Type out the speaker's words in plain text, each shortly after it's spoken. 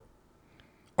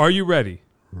Are you ready?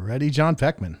 Ready, John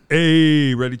Peckman.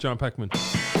 Hey, ready, John Peckman.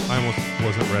 I almost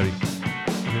wasn't ready.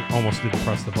 I almost didn't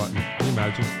press the button. Can you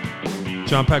imagine?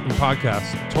 John Peckman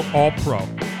Podcast, all pro.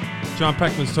 John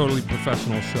Peckman's totally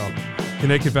professional show.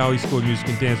 Connecticut Valley School of Music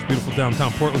and Dance, beautiful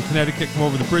downtown Portland, Connecticut. Come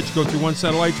over the bridge, go through one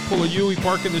set of lights, pull a U,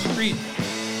 park in the street.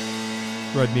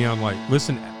 Red neon light.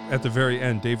 Listen, at the very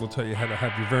end, Dave will tell you how to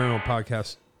have your very own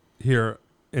podcast here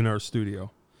in our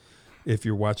studio. If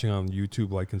you're watching on YouTube,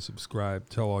 like and subscribe.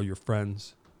 Tell all your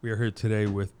friends. We are here today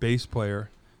with bass player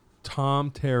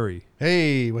Tom Terry.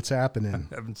 Hey, what's happening?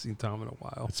 I haven't seen Tom in a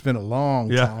while. It's been a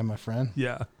long time, my friend.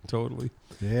 Yeah, totally.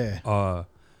 Yeah.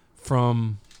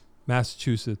 From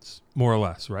Massachusetts, more or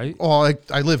less, right? Oh,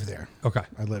 I live there. Okay.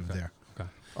 I live there. Okay.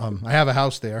 I have a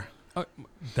house there.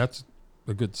 That's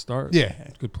a good start. Yeah.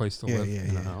 Good place to live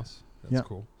in a house. That's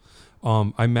cool.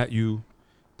 I met you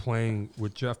playing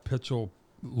with Jeff Pitchell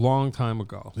long time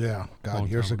ago. Yeah. God,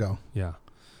 years ago. Yeah.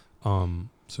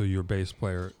 So you're a bass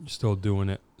player, still doing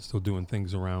it, still doing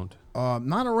things around?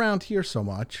 Not around here so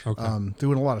much. Okay.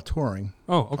 Doing a lot of touring.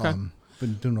 Oh, okay.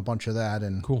 Been doing a bunch of that.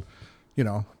 And, cool. You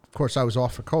know, of course, I was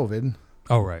off for COVID.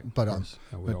 Oh, right. But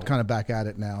kind of back at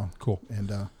it now. Cool.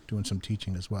 And doing some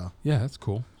teaching as well. Yeah, that's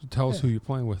cool. Tell us who you're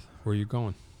playing with. Where are you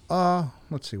going?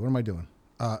 Let's see. What am I doing?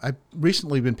 I've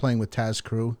recently been playing with Taz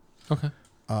Crew. Okay.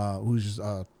 Who's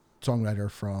a songwriter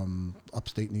from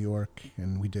upstate New York.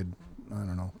 And we did,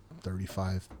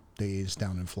 35 days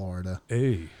down in Florida.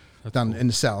 Hey. Down in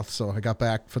the south. So I got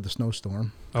back for the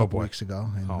snowstorm a couple weeks ago.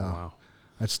 And, wow.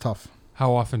 That's tough.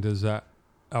 How often does that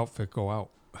outfit go out?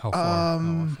 How far? How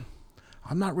often?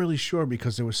 I'm not really sure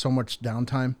because there was so much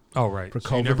downtime. Oh, right. For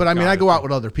COVID. But I mean, I go out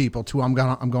with other people too. I'm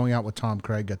going out with Tom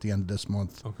Craig at the end of this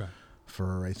month. Okay.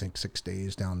 For I think 6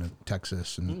 days down to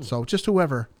Texas. And so just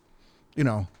whoever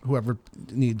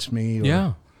needs me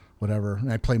or whatever.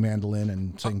 And I play mandolin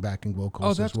and sing backing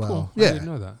vocals as well. Cool. Yeah. I didn't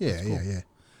know that. Yeah, cool. yeah.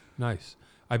 Nice.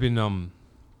 I've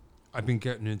been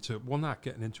getting into, well, not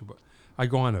getting into, but I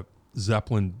go on a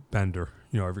Zeppelin bender,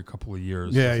 every couple of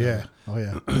years. Yeah. Oh,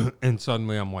 yeah. And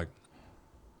suddenly I'm like,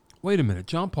 wait a minute,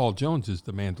 John Paul Jones is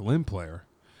the mandolin player.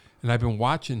 And I've been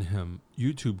watching him,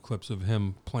 YouTube clips of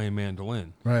him playing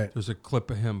mandolin. Right. There's a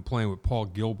clip of him playing with Paul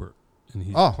Gilbert, and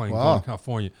he's playing Golden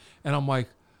California. And I'm like,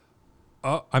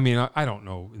 I don't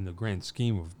know in the grand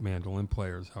scheme of mandolin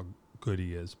players how good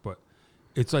he is, but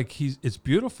it's like it's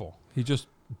beautiful. He just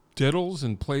diddles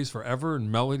and plays forever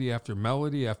and melody after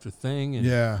thing.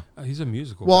 And he's a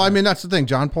musical guy. I mean, that's the thing.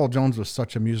 John Paul Jones was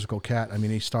such a musical cat. I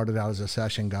mean, he started out as a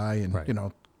session guy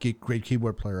and, great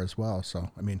keyboard player as well.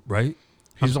 So, I mean. Right?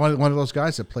 He's one of those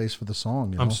guys that plays for the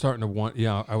song. I'm starting to want,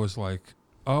 I was like,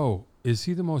 oh, is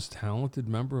he the most talented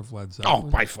member of Led Zeppelin? Oh,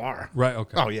 by far. Right,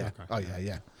 okay. Oh, yeah. Okay. Oh,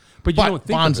 yeah. But you don't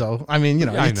think Bonzo, I mean,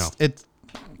 I know. It's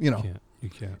You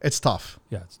can't. It's tough.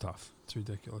 Yeah, it's tough. It's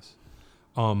ridiculous.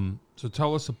 So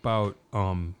tell us about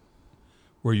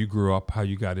where you grew up, how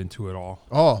you got into it all.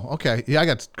 Oh, okay. Yeah, I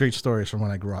got great stories from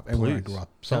when I grew up and where I grew up.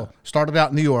 So started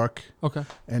out in New York. Okay.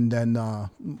 And then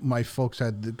my folks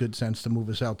had the good sense to move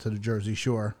us out to the Jersey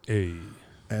Shore. Hey.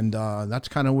 And that's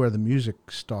kind of where the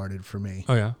music started for me.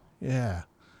 Oh, yeah? Yeah.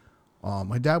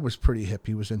 My dad was pretty hip.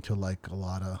 He was into like a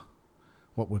lot of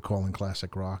what we're calling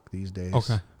classic rock these days.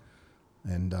 Okay.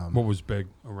 And what was big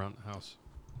around the house?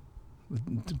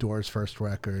 The Doors' first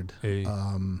record. Hey.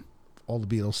 All the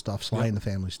Beatles stuff, Sly and the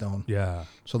Family Stone. Yeah.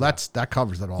 So that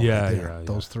covers it all right there.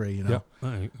 Those three, Yep.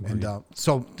 I agree. And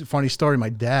so, funny story, my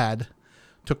dad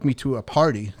took me to a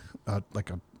party,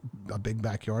 like a big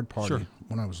backyard party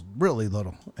when I was really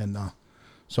little. And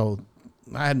so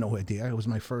I had no idea. It was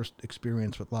my first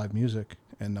experience with live music.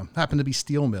 And happened to be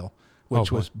Steel Mill, which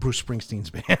was Bruce Springsteen's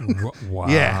band. Wow.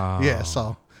 Yeah.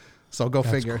 So go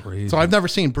figure. Crazy. So I've never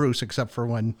seen Bruce except for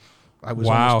when I was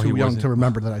almost too young to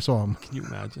remember that I saw him. Can you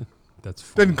imagine? That's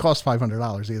funny. Didn't cost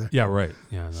 $500 either. Yeah, right.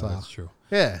 Yeah, no, that's true.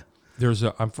 Yeah.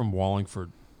 I'm from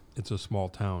Wallingford. It's a small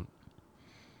town.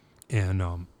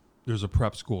 And there's a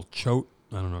prep school, Choate.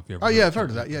 I don't know if you ever I've heard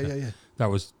of that. Yeah.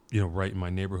 That was, right in my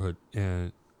neighborhood.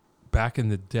 And back in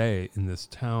the day in this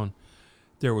town,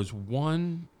 there was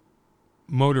one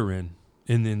motor inn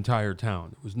in the entire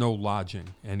town. There was no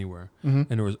lodging anywhere. Mm-hmm.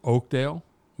 And there was Oakdale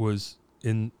was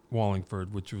in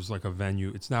Wallingford, which was like a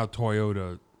venue. It's now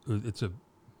Toyota. It's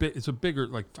a bigger,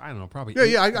 like, I don't know, probably.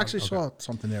 Yeah. I actually saw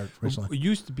something there recently. It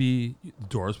used to be the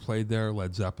Doors played there,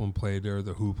 Led Zeppelin played there,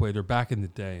 The Who played there back in the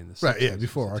day. In the 60s, right, yeah,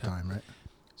 before our time, right?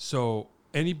 So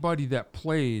anybody that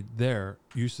played there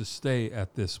used to stay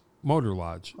at this motor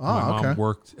lodge. Oh, My mom okay.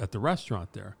 worked at the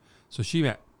restaurant there. So she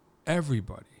met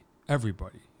everybody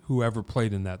who ever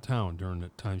played in that town during the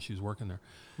time she was working there.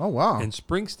 Oh, wow. And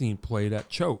Springsteen played at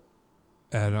Choate.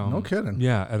 at No kidding.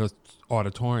 Yeah, at a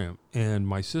auditorium, and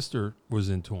my sister was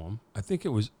into him. I think it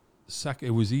was second.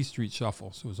 It was E Street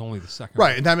Shuffle, so it was only the second.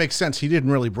 Right, and that makes sense. He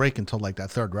didn't really break until like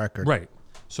that third record. Right.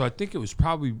 So I think it was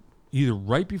probably either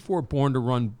right before Born to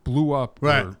Run blew up,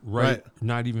 Right, or right.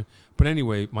 not even. But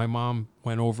anyway, my mom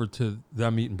went over to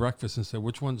them eating breakfast and said,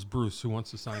 "Which one's Bruce? Who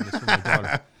wants to sign this for my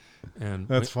daughter?" And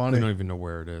That's funny. We don't even know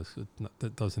where it is.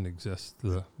 That doesn't exist.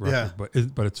 The record, Yeah.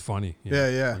 but it's funny.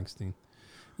 Yeah. Springsteen.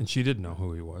 And she didn't know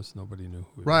who he was. Nobody knew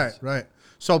who he was. Right.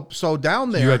 So down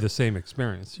there, You had the same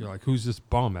experience. You're like, who's this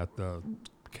bum at the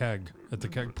keg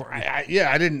party? I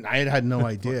had no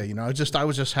idea. You know, I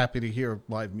was just happy to hear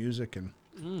live music,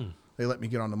 and they let me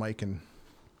get on the mic, and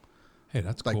Hey,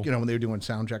 that's like cool. you know when they were doing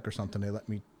sound check or something, they let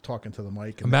me talk into the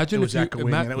mic. And Imagine it was if you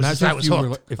echoing, and it was just, imagine I if was you were hooked.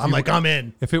 like- if I'm you like, were- I'm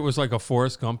in. If it was like a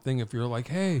Forrest Gump thing, if you're like,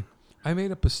 hey, I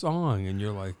made up a song, and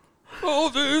you're like, oh,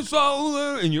 this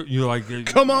all, and you're like,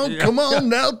 Come on,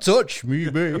 now touch me,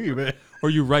 baby. or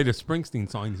you write a Springsteen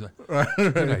song. He's like,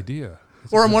 good idea.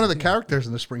 That's a Or I'm good one of the idea. characters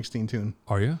in the Springsteen tune.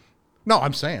 Are you? No,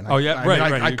 I'm saying. Oh yeah, right.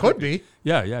 I You could be.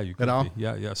 Yeah, you could know? be.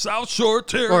 Yeah. South Shore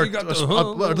Terry Or got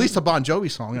at least a Bon Jovi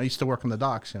song. I used to work on the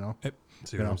docks, you know.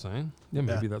 See what I'm saying? Yeah,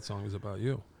 maybe that song is about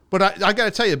you. But I got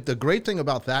to tell you, the great thing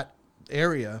about that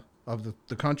area of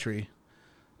the country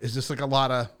is just like a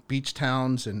lot of beach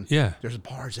towns, and Yeah. there's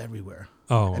bars everywhere.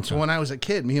 Oh, And so okay. when I was a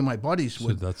kid, me and my buddies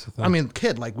would, that's the thing. I mean,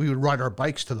 kid, like we would ride our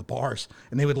bikes to the bars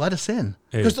and they would let us in.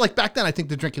 Hey. Because like back then, I think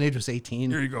the drinking age was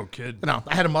 18. Here you go, kid. You know,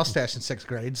 I had a mustache in 6th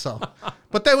grade, so,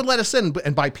 but they would let us in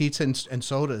and buy pizza and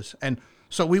sodas. And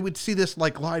so we would see this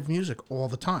like live music all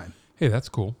the time. Hey, that's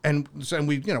cool. And so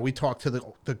we talked to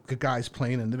the guys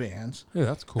playing in the bands. Hey,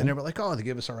 that's cool. And they were like, oh, they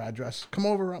give us our address. Come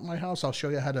over at my house. I'll show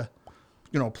you how to,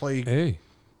 play, Hey,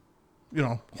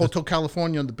 Hotel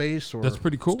California on the bass, or That's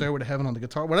pretty cool. Stairway to Heaven on the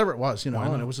guitar, whatever it was, Why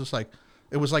and not? it was just like,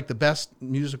 it was like the best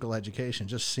musical education,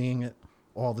 just seeing it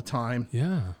all the time.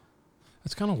 yeah,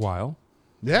 that's kind of wild.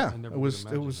 Yeah, I never it would was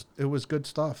imagine it was good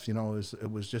stuff. It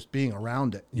was just being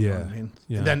around it. You know what I Yeah, mean?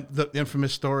 yeah. And then the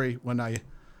infamous story when I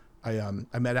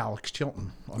met Alex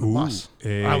Chilton on the Ooh, bus.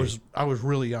 hey. I was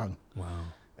really young, Wow.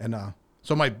 and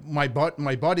so my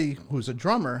buddy who's a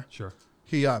drummer, Sure.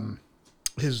 he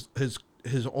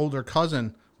his older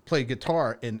cousin played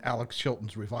guitar in Alex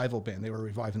Chilton's revival band. They were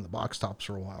reviving the Box Tops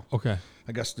for a while. Okay.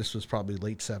 I guess this was probably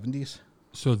late 70s.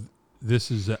 So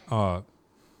this is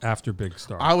after Big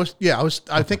Star.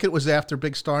 I think it was after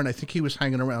Big Star, and I think he was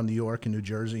hanging around New York and New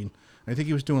Jersey. And I think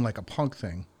he was doing like a punk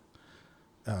thing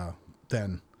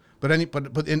then. But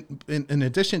in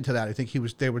addition to that, I think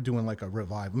they were doing like a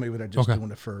revival. Maybe they're just Okay. doing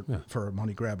it for a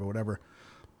money grab or whatever.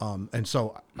 And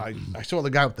so I saw the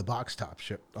guy with the Box Top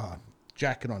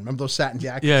jacket on. Remember those satin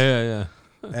jackets? yeah.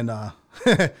 And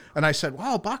and I said,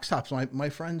 "Wow, Box Tops, my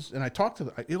friends." And I talked to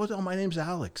them. He goes, "Oh, my name's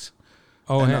Alex."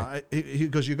 Oh, And, hey. he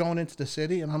goes, "You're going into the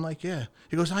city?" And I'm like, "Yeah."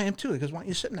 He goes, "I am too." He goes, "Why don't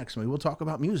you sit next to me? We'll talk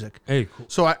about music." Hey, cool.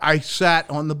 So I sat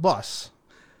on the bus,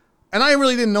 and I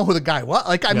really didn't know who the guy was.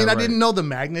 Like, I mean, I right. didn't know the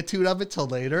magnitude of it till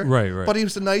later. Right. But he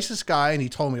was the nicest guy, and he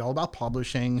told me all about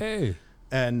publishing. Hey.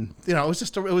 And it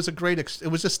was a great. It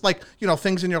was just like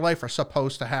things in your life are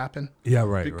supposed to happen. Yeah,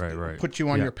 right. Put you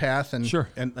on Yeah. your path and Sure.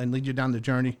 and lead you down the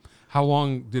journey. How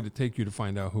long did it take you to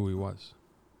find out who he was?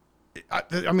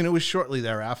 I mean, it was shortly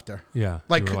thereafter. Yeah.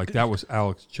 Like- you were like that was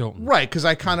Alex Chilton. Right, because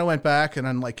I kind of went back and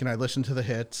then I listened to the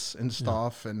hits and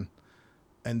stuff, and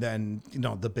then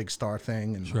the Big Star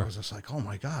thing, and Sure. I was just like, oh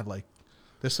my god, like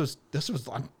this was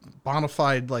a bona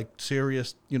fide, like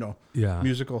serious, Yeah.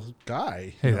 musical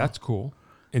guy. Hey, you know? that's cool.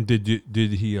 And did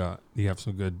he have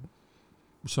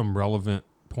some relevant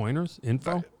pointers,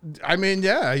 info? I mean,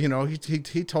 yeah,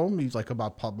 he told me like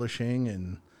about publishing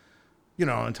and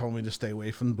and told me to stay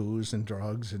away from booze and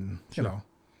drugs and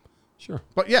Sure.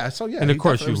 But yeah, so yeah, And he of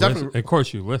course definitely- you it was listen. definitely- Of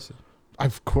course you listen.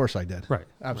 Of course I did. Right.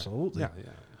 Absolutely. Yeah.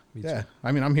 Me too. Yeah.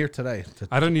 I mean, I'm here today.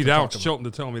 I don't need to talk Alex about- Chilton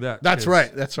to tell me that. That's kids.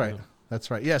 right. That's right. That's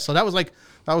right. Yeah. So that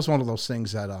was one of those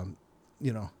things that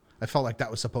I felt like that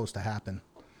was supposed to happen,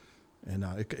 and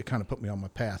it kind of put me on my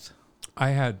path. I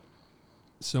had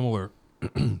similar.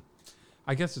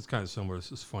 I guess it's kind of similar.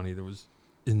 This is funny. There was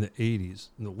in the 80s,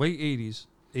 in the late 80s,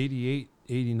 88,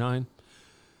 89,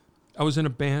 I was in a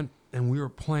band and we were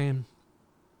playing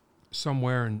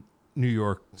somewhere in New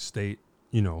York State,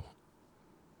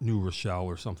 New Rochelle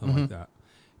or something like that.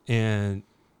 And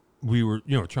we were,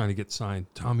 trying to get signed.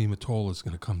 Tommy Mottola is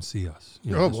going to come see us.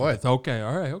 Oh, boy. Okay.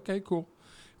 All right. Okay, cool.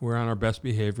 We're on our best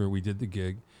behavior. We did the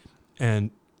gig.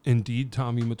 And indeed,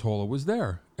 Tommy Mottola was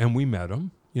there. And we met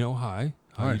him. Hi,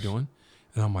 how Nice. you doing?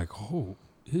 And I'm like, oh,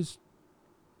 his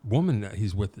woman that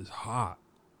he's with is hot.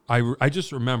 I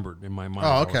just remembered in my mind. Oh,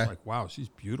 I okay. was like, wow, she's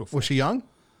beautiful. Was she young?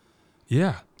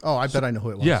 Yeah. Oh, I bet I know who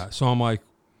it was. Yeah. So I'm like,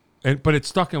 but it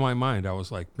stuck in my mind. I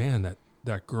was like, man,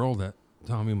 that girl that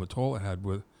Tommy Mottola had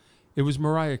it was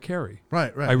Mariah Carey.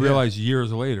 Right. I realized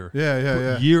years later.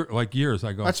 Yeah. Years.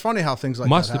 I go. That's funny how things like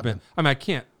must that have been. I mean, I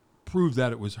can't prove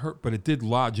that it was her, but it did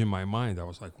lodge in my mind. I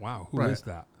was like, wow, who is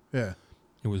that? Yeah.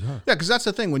 It was her. Yeah, because that's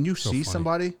the thing. When you see funny.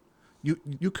 somebody,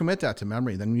 you commit that to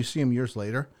memory. Then when you see them years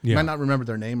later, you might not remember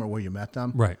their name or where you met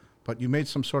them. Right. But you made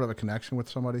some sort of a connection with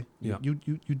somebody. Yeah.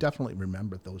 You definitely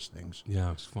remember those things.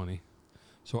 Yeah, it's funny.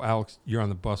 So Alex, you're on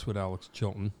the bus with Alex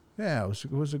Chilton. Yeah,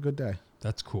 it was a good day.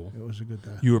 That's cool. It was a good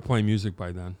day. You were playing music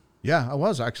by then. Yeah, I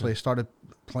was actually. I started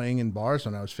playing in bars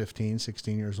when I was 15,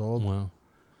 16 years old. Wow.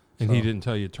 And So- he didn't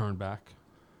tell you to turn back?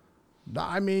 No,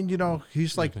 I mean,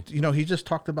 he's like, he just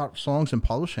talked about songs and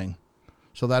publishing.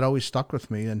 So that always stuck with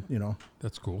me. And,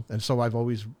 That's cool. and so I've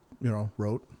always,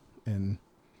 wrote and,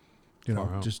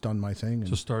 Far out. just done my thing. And,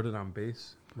 So started on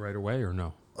bass right away or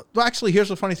no? well, actually, here's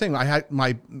the funny thing. I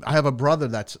have a brother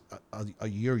that's a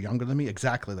year younger than me,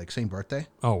 exactly, like same birthday.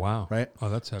 Oh, wow. Right. Oh,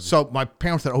 that's heavy. So my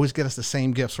parents would always get us the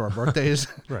same gifts for our birthdays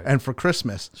Right. and for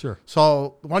Christmas. Sure.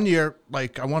 So one year,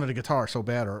 like I wanted a guitar so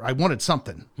bad, or I wanted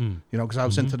something, because I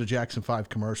was into the Jackson 5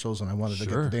 commercials and I wanted to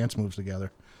get Sure. the dance moves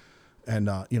together, and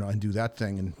and do that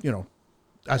thing. And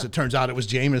as it turns out, it was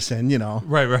Jameson.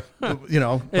 Right. But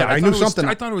Yeah, I knew something.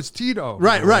 I thought it was Tito.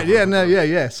 Right. Yeah. No.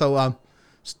 Yeah. So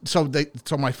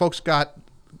so my folks got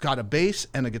a bass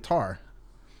and a guitar,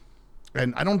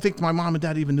 and I don't think my mom and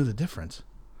dad even knew the difference.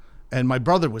 And my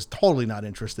brother was totally not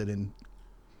interested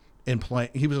in playing.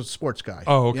 He was a sports guy.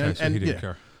 Oh, okay. So he didn't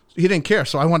care. He didn't care.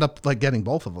 So I wound up like getting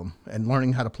both of them and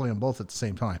learning how to play them both at the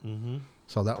same time. Mm-hmm.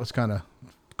 So that was kind of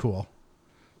cool.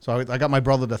 So I got my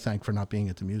brother to thank for not being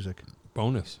into music.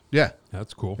 Bonus. Yeah.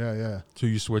 That's cool. Yeah. So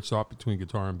you switched off between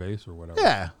guitar and bass or whatever?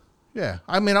 Yeah.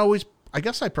 I mean, I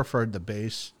guess I preferred the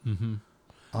bass. Mm-hmm.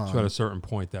 So at a certain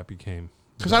point that became...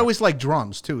 Because I always liked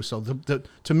drums too. So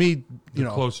to me, The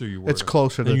closer you were. it's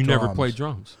closer to And you drums. never played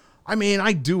drums? I mean,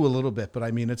 I do a little bit, but I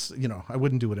mean, it's I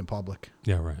wouldn't do it in public.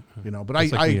 Yeah, right. But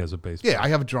That's I like me as a bass player. Yeah, I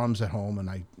have drums at home,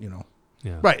 and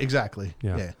Yeah. right, exactly.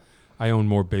 Yeah. Yeah. I own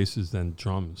more basses than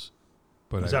drums.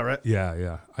 But Is that right?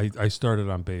 Yeah. I started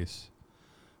on bass.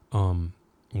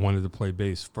 Wanted to play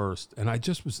bass first, and I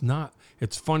just was not.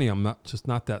 It's funny, I'm not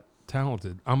that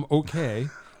talented. I'm okay.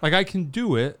 Like I can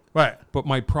do it, Right. but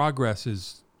my progress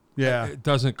is Yeah. it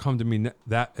doesn't come to me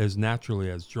that as naturally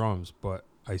as drums, but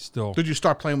I still... Did you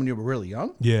start playing when you were really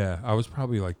young? Yeah, I was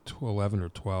probably like 11 or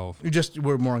 12. You just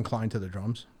were more inclined to the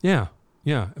drums. Yeah.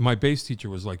 And my bass teacher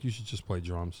was like, you should just play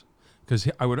drums. Because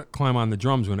I would climb on the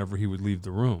drums whenever he would leave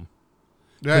the room.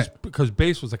 Right. Because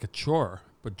bass was like a chore,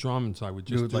 but drums I would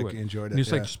just do it. Enjoyed it. And he's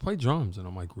yeah. like, just play drums. And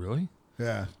I'm like, really?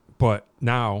 Yeah. But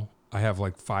now I have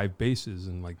like 5 basses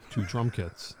and like 2 drum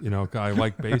kits. I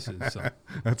like basses. So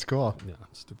That's cool. yeah,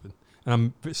 it's stupid. And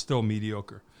I'm still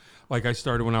mediocre. Like I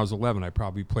started when I was 11. I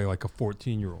probably play like a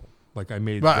 14-year-old. Like I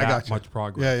made Right, I that gotcha. much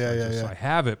progress. Yeah. I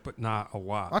have it, but not a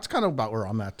lot. That's kind of about where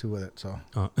I'm at too with it. So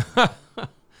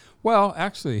Well,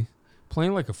 actually,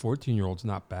 playing like a 14-year-old's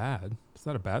not bad. It's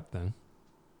not a bad thing.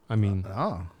 I mean,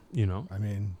 I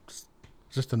mean, it's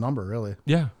just a number, really.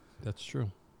 yeah, that's true.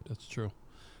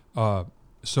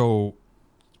 So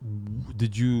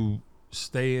did you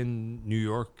stay in New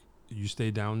York? You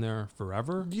stay down there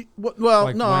forever? Well,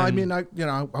 Like no, I when- mean, I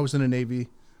was in the Navy.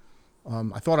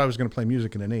 I thought I was going to play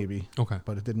music in the Navy, Okay.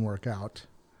 but it didn't work out.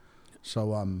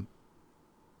 So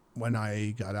when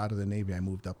I got out of the Navy, I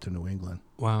moved up to New England.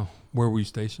 Wow. Where were you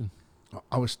stationed?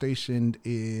 I was stationed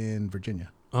in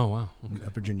Virginia, Oh, wow. Okay.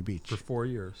 at Virginia Beach, For 4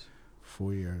 years.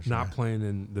 4 years. Not yeah. playing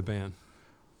in the band.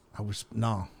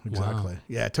 No, exactly.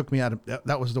 Yeah, it took me out of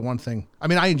that was the one thing. I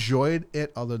mean, I enjoyed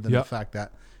it, other than Yep. the fact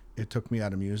that it took me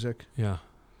out of music. Yeah.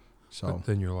 So But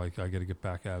then you're like, I got to get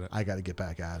back at it. I got to get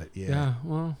back at it. Yeah.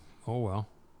 Well, oh well.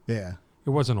 Yeah. It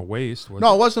wasn't a waste, was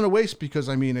No, it? it wasn't a waste, because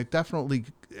I mean, it definitely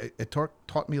it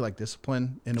taught me like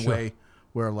discipline in a Sure. way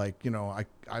where, like,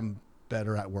 I'm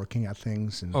better at working at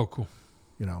things, and Oh, cool.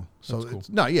 so That's cool. it's,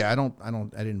 no, yeah,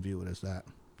 I didn't view it as that.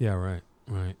 Yeah, right.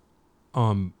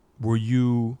 Were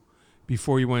you,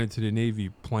 before you went into the Navy,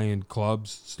 playing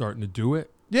clubs, starting to do it?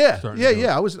 Yeah, Starting to do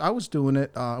yeah. I was doing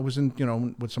it. I was in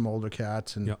with some older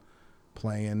cats and Yep.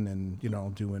 playing and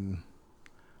doing.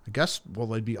 I guess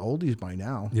they'd be oldies by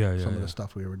now. Yeah, Some of yeah. the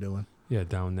stuff we were doing. Yeah,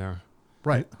 down there.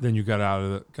 Right. Then you got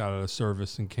out of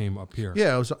service and came up here.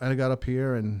 Yeah, I got up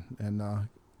here and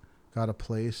got a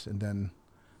place, and then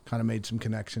kind of made some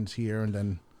connections here, and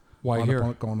then Why wound up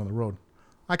here? going on the road.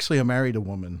 Actually, I married a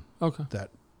woman Okay.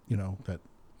 that that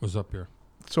Was up here.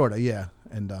 sort of, yeah,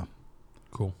 and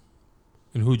Cool.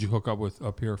 And who'd you hook up with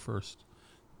up here first,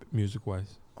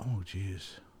 music-wise? Oh,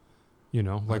 geez. You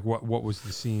know, like what was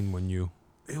the scene when you?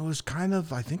 It was kind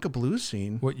of, I think, a blues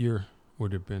scene. What year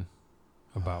would it have been?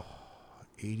 About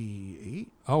 88,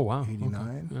 oh wow, 89,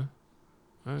 okay. Yeah,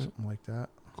 all right, something like that.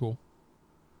 cool.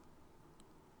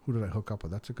 Who did I hook up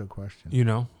with? That's a good question. You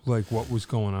know, like what was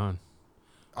going on?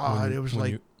 It was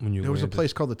like when you there was a landed?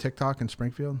 place called the TikTok in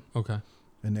Springfield, Okay,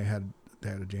 and they had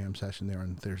a jam session there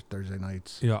on Thursday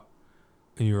nights. yeah,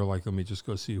 and you were like, let me just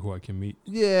go see who I can meet.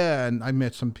 Yeah, and I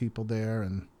met some people there,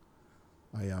 and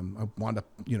I wound up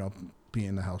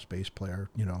being the house bass player,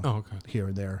 Oh, okay, here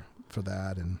and there for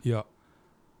that, and yeah.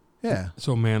 yeah,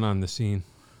 So man on the scene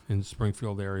in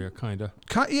Springfield area, kind of.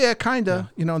 kinda.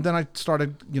 And then I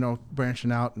started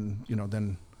branching out, and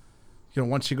then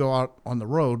once you go out on the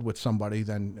road with somebody,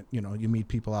 then you meet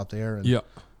people out there, and Yeah,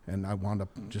 and I wound up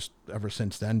just ever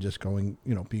since then just going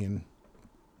being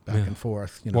back Yeah. and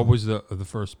forth. What was the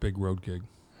first big road gig?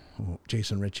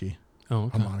 Jason Ritchie, Oh,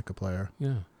 okay. harmonica player.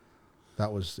 Yeah,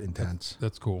 That was intense.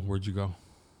 that's cool. Where'd you go?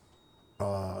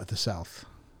 At the South.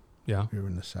 Yeah, We were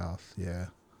in the South. Yeah.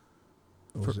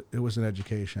 It was an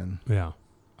education. yeah,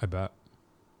 I bet.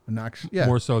 And actually, yeah.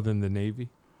 More so than the Navy.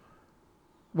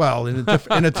 Well, in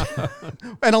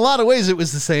a lot of ways, it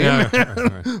was the same. Yeah,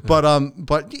 right.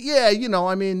 But yeah,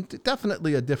 I mean,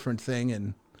 definitely a different thing,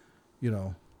 and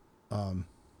a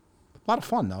lot of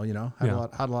fun though.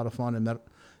 Had a lot of fun, and that.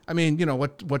 I mean,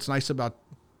 what's nice about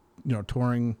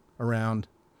touring around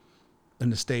in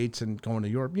the States and going to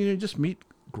Europe, you just meet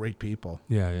great people.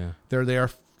 Yeah. They're there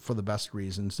for the best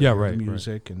reasons. Yeah, They're right,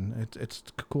 Music, and it's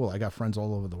cool. I got friends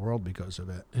all over the world because of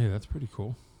it. Hey, that's pretty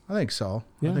cool. I think so.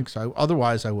 Yeah. I think so.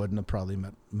 Otherwise, I wouldn't have probably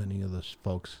met many of those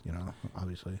folks.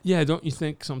 Obviously. Yeah, don't you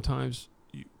think sometimes?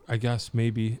 I guess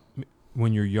maybe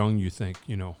when you're young, you think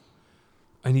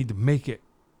I need to make it,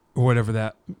 or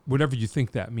whatever you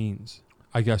think that means.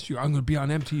 I guess I'm going to be on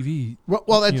MTV.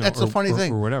 Well, that's the funny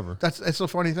thing. Or whatever. That's the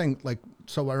funny thing. Like,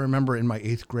 so I remember in my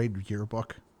 8th grade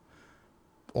yearbook,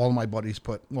 all my buddies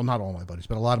not all my buddies,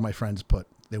 but a lot of my friends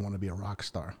they want to be a rock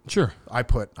star. Sure. I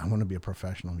want to be a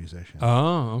professional musician.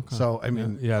 Oh, okay. So I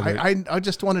mean, yeah, I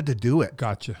just wanted to do it.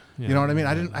 Gotcha. Yeah, You know what I mean?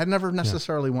 yeah, I never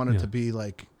necessarily wanted Yeah. to be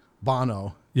like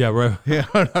Bono. Yeah, right. You know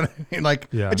what I mean? Like,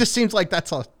 Yeah. it just seems like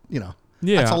that's a Yeah.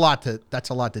 that's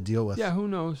a lot to deal with. Yeah, who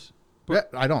knows? Yeah,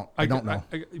 I don't know.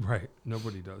 Right.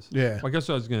 Nobody does. Yeah. Well, I guess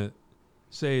what I was going to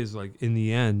say is, like, in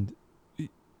the end,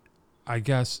 I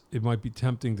guess it might be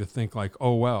tempting to think like,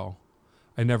 oh, well,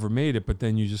 I never made it. But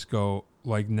then you just go,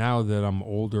 like, now that I'm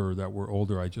older, that we're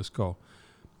older, I just go,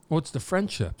 well, it's the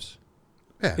friendships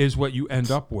Yeah. is what you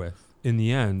end up with in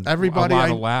the end. Everybody a lot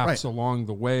I- of laughs right. along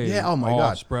the way. Yeah, oh my all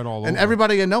God. spread all And over.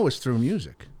 everybody I know is through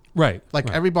music. Right. Like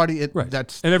right, everybody right.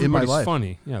 that's and everybody's in my life.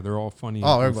 funny. Yeah, they're all funny. and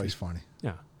Oh, goofy. everybody's funny.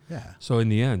 Yeah. Yeah. So in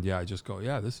the end, I just go,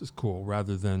 yeah, this is cool,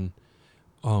 rather than,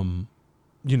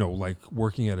 like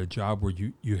working at a job where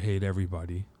you hate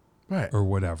everybody Right. or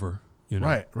whatever.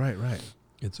 Right.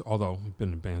 It's although I've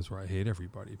been in bands where I hate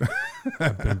everybody, but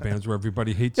I've been in bands where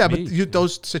everybody hates Yeah, me. but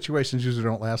those situations usually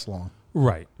don't last long.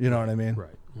 Right. You know what I mean? Right.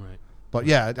 But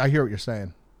yeah, I hear what you're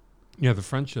saying. Yeah, the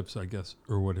friendships, I guess,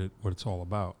 are what it's all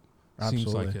about. Seems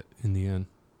like Absolutely. it in the end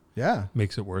Yeah.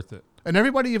 makes it worth it. And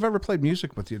everybody you've ever played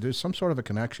music with, there's some sort of a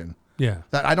connection Yeah.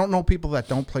 that I don't know people that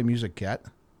don't play music get.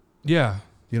 Yeah.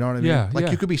 You know what I mean? Yeah, Like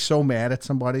yeah. you could be so mad at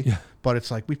somebody, Yeah. but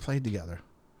it's like we played together.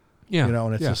 Yeah.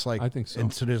 And it's yeah, just like, I think so.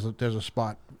 And so there's a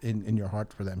spot in your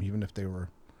heart for them, even if they were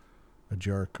a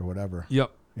jerk or whatever.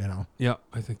 Yep. Yeah.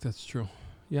 I think that's true.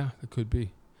 Yeah, it could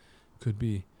be.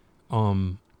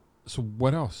 So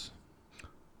what else?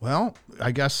 Well,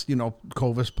 I guess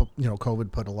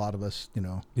COVID put a lot of us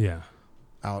Yeah.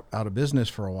 out of business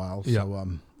for a while. Yeah.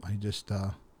 So I just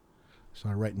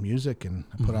started writing music and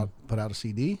I Mm-hmm. put out a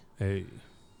CD. Hey,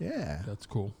 Yeah. that's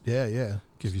cool. Yeah.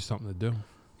 Give you something to do.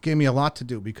 Gave me a lot to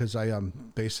do because I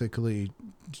basically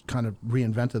kind of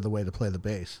reinvented the way to play the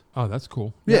bass. Oh, that's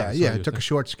cool. Yeah. I saw I your took a thing.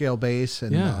 short scale bass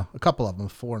and Yeah. a couple of them,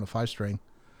 4 and a 5 string.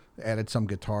 Added some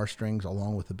guitar strings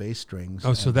along with the bass strings.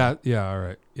 Oh, so and- that, yeah, all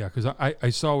right. Yeah, because I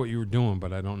saw what you were doing,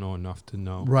 but I don't know enough to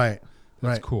know. Right.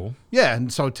 That's right. cool. Yeah,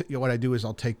 and so what I do is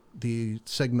I'll take the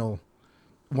signal,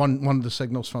 one of the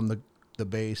signals from the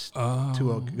bass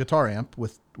to a guitar amp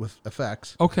with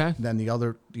effects. Okay. Then the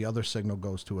other signal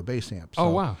goes to a bass amp. Oh, So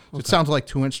wow. It Okay. sounds like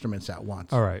 2 instruments at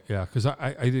once. All right, yeah, because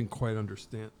I didn't quite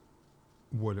understand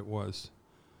what it was.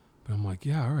 But I'm like,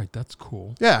 yeah, all right, that's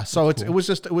cool. Yeah, so That's it cool.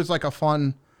 was like a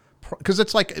fun, because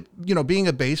it's like being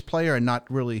a bass player and not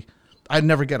really. I'd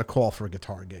never get a call for a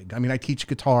guitar gig. I mean, I teach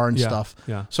guitar and Yeah, stuff,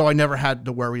 yeah. so I never had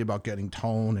to worry about getting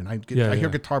tone. And I hear yeah.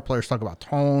 guitar players talk about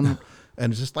tone,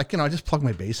 and it's just like I just plug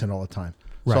my bass in all the time.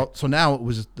 Right. So now it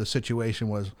was the situation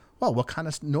was, well, what kind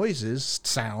of noises,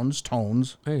 sounds,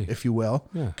 tones, Hey. if you will,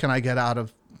 Yeah. can I get out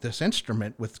of this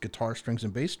instrument with guitar strings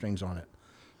and bass strings on it?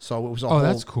 So it was a Oh, whole,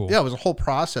 that's cool. Yeah, it was a whole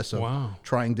process of Wow.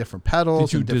 trying different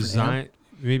pedals. Did you and different design?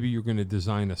 Maybe you're going to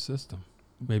design a system.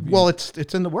 Maybe. Well, it's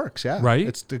in the works, yeah. Right?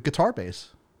 It's the guitar bass,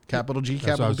 capital G, That's what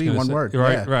I capital was B, gonna one say. word.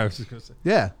 Right, Yeah. right. I was just going to say.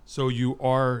 Yeah, So you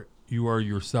are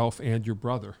yourself and your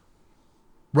brother.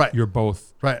 right, You're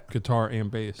both right. guitar and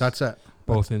bass. That's it.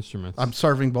 both instruments. I'm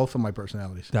serving both of my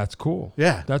personalities. That's cool.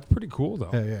 Yeah. That's pretty cool, though.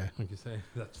 Yeah. Like you say,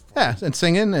 that's fun. Yeah, and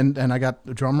singing, and I got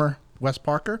the drummer, Wes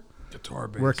Parker, Guitar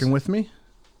bass. working with me,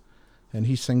 and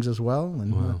he sings as well.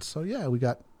 And Wow. so, yeah, we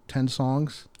got 10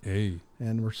 songs, Hey.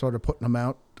 and we're sort of putting them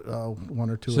out one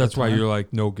or two So at that's a why time. you're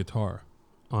like, no guitar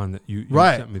on it. You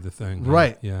Right. sent me the thing. huh?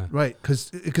 Right. Yeah. Right,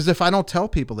 because if I don't tell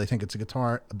people, they think it's a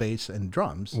guitar, a bass, and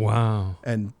drums. Wow.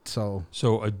 And so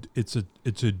So it's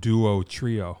a duo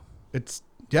trio. it's,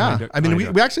 yeah. Kinda- I mean,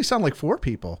 kinda. we actually sound like four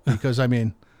people because, I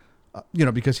mean,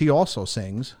 because he also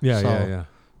sings. Yeah, so, yeah.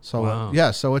 So, Wow.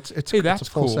 yeah, so it's Hey, that's a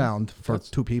full cool. sound for That's-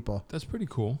 two people. That's pretty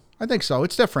cool. I think so.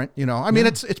 It's different, I mean,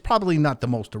 Yeah. it's probably not the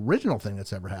most original thing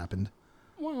that's ever happened,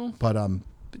 Well, but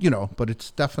but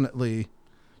it's definitely,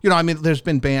 I mean, there's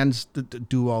been bands,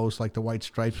 duos like the White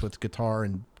Stripes with guitar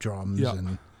and drums, Yeah.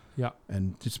 and yeah,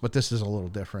 but this is a little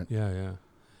different. yeah.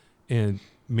 And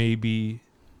maybe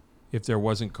if there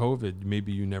wasn't COVID,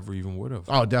 maybe you never even would have.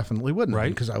 Oh, definitely wouldn't, Right.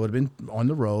 Because I would have been on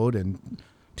the road and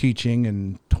teaching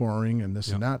and touring and this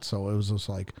and Yeah. that. So it was just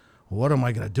like, what am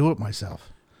I going to do with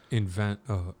myself? Invent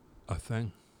a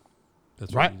thing.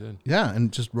 That's Right. what you did. Yeah,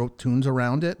 and just wrote tunes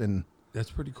around it, and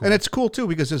That's pretty cool. it's cool too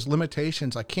because there's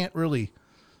limitations. I can't really,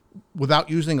 without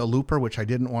using a looper, which I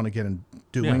didn't want to get in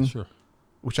doing, yeah, sure.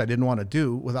 which I didn't want to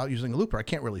do without using a looper. I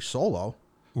can't really solo.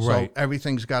 Right. So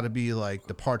everything's got to be like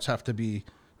the parts have to be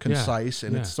concise,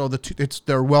 and yeah. it's so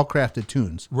they're well crafted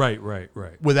tunes Right.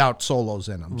 without solos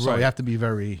in them. So Right. you have to be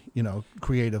very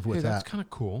creative with Yeah, that's that. kind of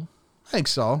cool. I think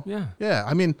so. Yeah. Yeah.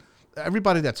 I mean,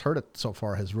 everybody that's heard it so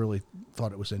far has really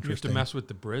thought it was You have to interesting. mess with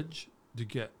the bridge to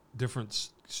get different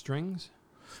strings.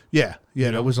 Yeah. You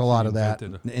there know, was a so lot you of that.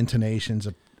 invented Intonations,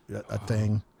 a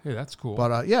thing. Hey, that's cool. But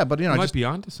but you I might just be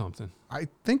onto something. I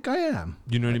think I am.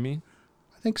 You know what I mean?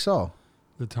 I think so.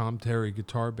 The Tom Terry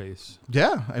guitar bass.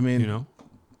 Yeah. I mean, You know,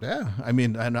 yeah. I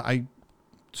mean, and I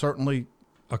certainly.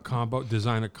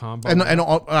 design a combo. And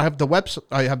I have the website.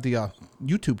 I have the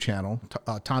YouTube channel,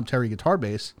 Tom Terry Guitar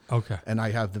Bass, Okay. and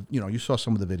I have the. You saw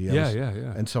some of the videos.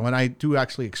 Yeah. And so, and I do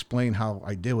actually explain how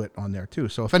I do it on there too.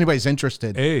 So if anybody's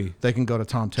interested, Hey, they can go to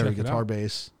Tom Terry Check it Guitar out.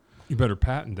 Bass. you better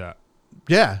patent that.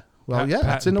 Yeah. Well, yeah,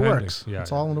 Patent it's in the pending. works. Yeah,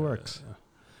 It's all in the yeah, works. yeah.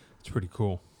 It's pretty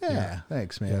cool. Yeah.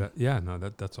 Thanks, man. No,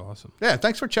 that's awesome. Yeah.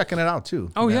 Thanks for checking it out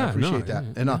too. Oh, man. yeah, I appreciate no, that.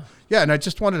 yeah, And and I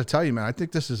just wanted to tell you, man, I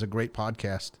think this is a great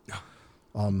podcast.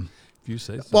 If you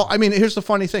say so. Well, I mean, here's the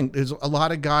funny thing. There's a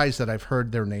lot of guys that I've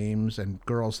heard their names and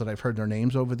girls that I've heard their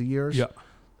names over the years. yeah.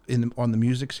 On the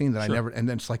music scene that I Sure. never, and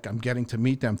then it's like I'm getting to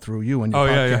meet them through you and your Oh,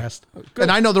 yeah, yeah. podcast. Good.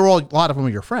 And I know a lot of them are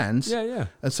your friends. Yeah.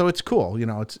 And so it's cool.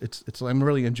 It's I'm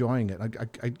really enjoying it.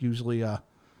 I usually,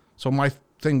 so my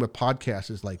thing with podcasts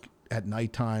is like at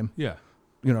nighttime, Yeah.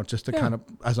 just to Yeah. kind of,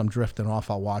 as I'm drifting off,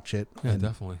 I'll watch it. Yeah, and,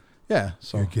 definitely. yeah.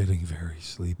 So, You're getting very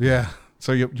sleepy. yeah.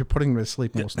 So you're putting me to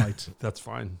sleep most nights. That's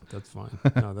fine. That's fine.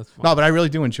 No, that's fine. No, but I really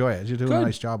do enjoy it. You're doing a Good.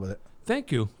 nice job with it.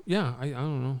 Thank you. Yeah, I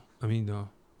don't know. I mean,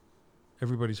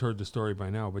 everybody's heard the story by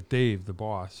now, but Dave, the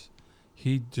boss,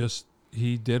 he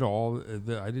did all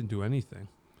I didn't do anything.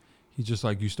 He just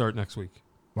like, you start next week.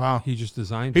 Wow. He just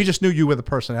designed He it. just knew you with a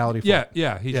personality. For Yeah, it.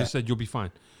 yeah. He Yeah. just said, you'll be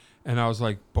fine. And I was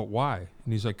like, but why?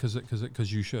 And he's like,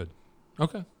 because you should.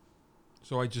 Okay.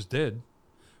 So I just did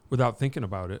without thinking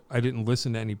about it. I didn't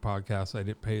listen to any podcasts. I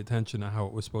didn't pay attention to how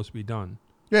it was supposed to be done.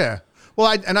 Yeah. Well,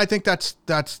 I think that's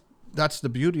the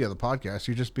beauty of the podcast.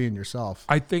 You're just being yourself.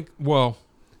 I think, well,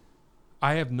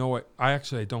 I don't know.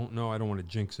 I don't want to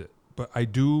jinx it, but I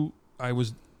do.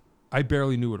 I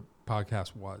barely knew what a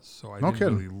podcast was. So I No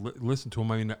didn't kidding. really listen to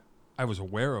them. I mean, I was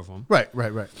aware of them. Right.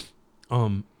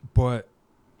 But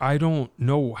I don't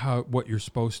know what you're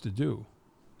supposed to do.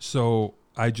 So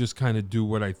I just kind of do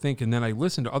what I think. And then I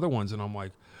listen to other ones and I'm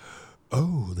like,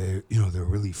 oh, they're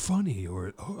really funny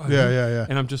or, Yeah.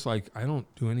 And I'm just like, I don't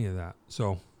do any of that.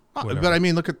 So, But I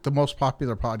mean, look at the most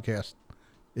popular podcast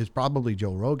is probably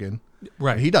Joe Rogan.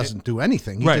 right. He doesn't do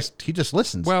anything. He just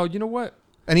listens. Well, you know what?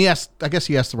 And I guess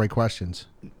he asks the right questions.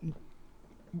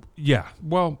 Yeah.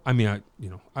 Well, I mean,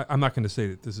 I'm not going to say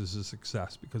that this is a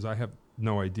success because I have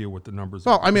no idea what the numbers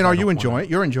Well, are. I mean, because are don't you wanna- enjoying it?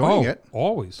 You're enjoying it.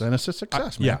 Always. Then it's a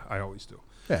success, man. Yeah, I always do.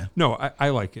 Yeah. No, I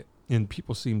like it. And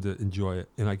people seem to enjoy it.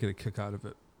 And I get a kick out of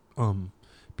it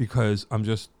because I'm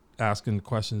just asking the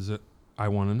questions that I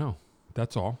want to know.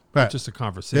 That's all. Right. It's just a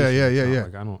conversation. Yeah.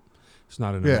 Like I don't. It's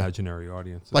not an Yeah. imaginary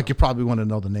audience. Like you probably want to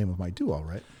know the name of my duo,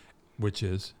 right? Which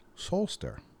is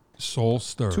Soulstir. Soul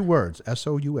Stir. 2 words.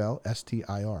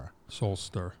 SOULSTIR. Soul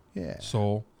Stir. Yeah.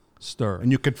 Soul Stir.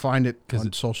 And you could find it 'Cause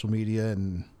on social media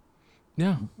and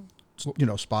Yeah.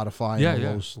 Spotify. Yeah. and all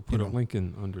Yeah. those, We'll put a link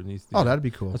in underneath. Oh, that'd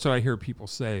be cool. That's what I hear people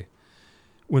say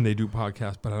when they do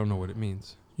podcasts, but I don't know what it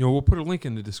means. We'll put a link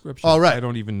in the description. Oh, right. I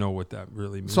don't even know what that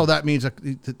really means. So that means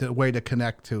the way to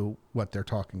connect to what they're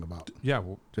talking about. yeah,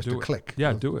 we'll Just do a it. click.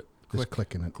 Yeah, do it. Just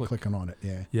clicking it, Click. clicking on it.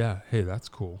 Yeah. Yeah. Hey, that's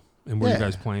cool. And where are you Yeah.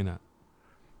 guys playing at?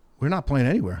 We're not playing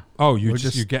anywhere. Oh, We're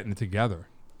you're getting it together.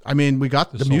 I mean, we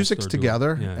got The the Soul music's Stir duo.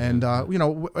 together, Yeah, and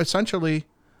yeah. Essentially,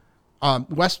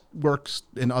 Wes works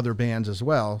in other bands as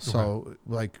well. So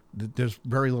there's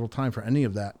very little time for any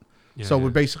of that. Yeah, So yeah. we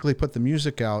basically put the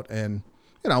music out, and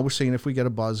we're seeing if we get a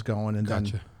buzz going, and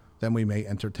Gotcha. then we may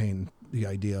entertain the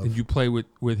idea of Did you play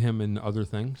with him in other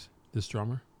things? This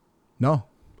drummer? no.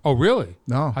 Oh, really?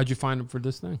 No. How'd you find him for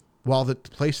this thing? Well, the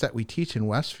place that we teach in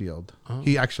Westfield, Oh.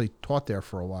 he actually taught there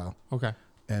for a while. Okay.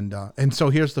 And so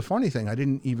here's the funny thing. I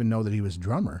didn't even know that he was a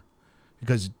drummer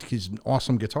because he's an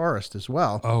awesome guitarist as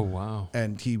well. Oh, wow.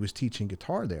 And he was teaching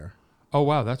guitar there. Oh,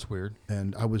 wow. That's weird.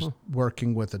 And I was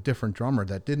working with a different drummer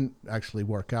that didn't actually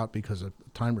work out because of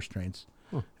time restraints.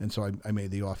 Huh. And so I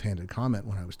made the offhanded comment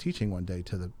when I was teaching one day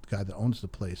to the guy that owns the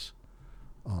place,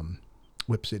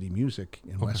 Whip City Music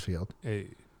in Westfield. Hey,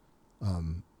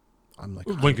 I'm like,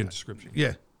 link in description.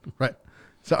 yeah, right.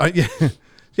 So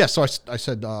yeah. So I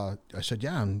said,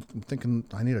 yeah, I'm thinking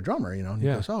I need a drummer, And he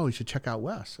Yeah. goes, oh, you should check out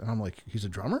Wes. And I'm like, he's a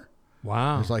drummer? I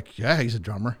Wow. was like, yeah, he's a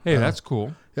drummer. Hey, that's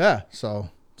cool. yeah. So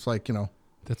it's like,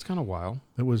 That's kind of wild.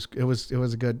 it was a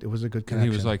good connection. And he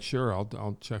was like, sure,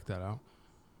 I'll check that out.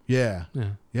 yeah,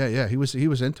 Yeah. He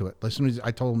was into it. As soon as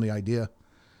I told him the idea,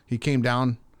 he came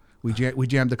down. We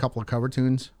jammed a couple of cover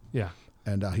tunes, Yeah.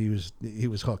 and he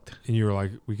was hooked. And you were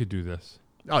like, we could do this.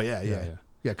 Oh yeah.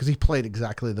 Because he played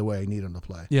exactly the way I need him to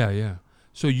play. Yeah, yeah.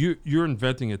 So you're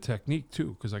inventing a technique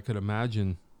too, because I could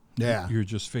imagine Yeah. you're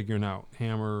just figuring out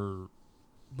hammer,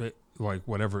 like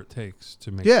whatever it takes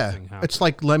to make the Yeah, thing happen. it's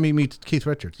like Lemmy meets Keith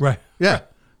Richards. Right. Yeah.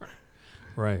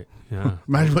 Right. Yeah.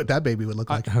 Imagine what that baby would look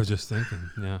like. I was just thinking.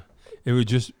 Yeah. It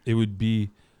would be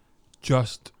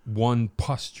just one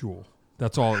pustule.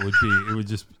 That's all it would be. It would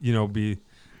just be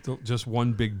just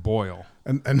one big boil.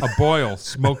 And A boil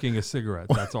smoking a cigarette.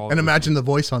 That's all. and imagine the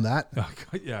voice on that.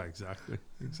 Yeah, exactly.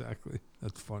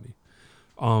 That's funny.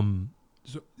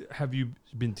 So have you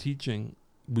been teaching?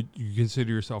 Would you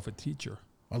consider yourself a teacher?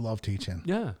 I love teaching.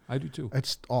 Yeah, I do too.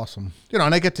 It's awesome. And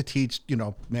I get to teach,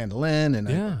 mandolin and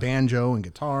Yeah. banjo and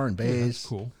guitar and Yeah, bass. that's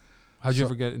cool. How'd you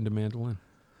ever get into mandolin?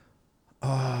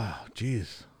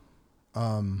 Geez.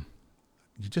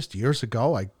 Just years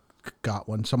ago, I got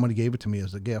one. Somebody gave it to me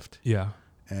as a gift. Yeah.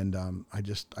 And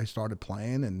I started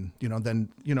playing and, then,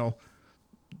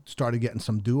 started getting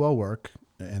some duo work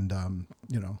and,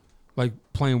 Like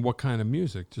playing what kind of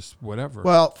music? Just whatever.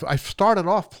 Well, I started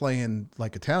off playing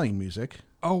like Italian music.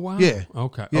 Oh wow. Yeah.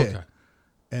 Okay. Yeah. Okay.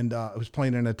 And I was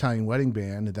playing in an Italian wedding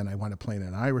band, and then I wound up playing in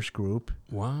an Irish group,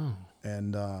 Wow.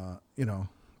 and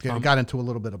got into a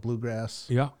little bit of bluegrass,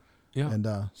 Yeah. Yeah. and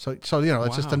so it's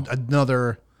just Wow.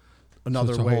 another So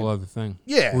it's a way. whole other thing.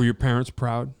 Yeah. Were your parents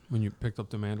proud when you picked up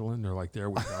the mandolin? They're like, there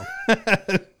we go. You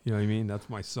know what I mean? That's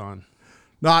my son.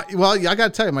 No, well, I got to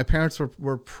tell you, my parents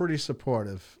were pretty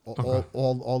supportive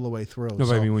all the way through. No, but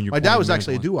I mean, when you're my dad playing was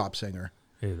actually a mandolin. doo-wop singer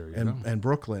Hey, there you go. in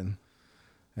Brooklyn.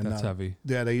 And, That's heavy.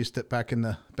 Yeah, they used to back in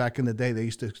the day. They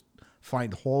used to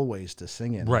find hallways to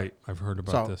sing in. Right. I've heard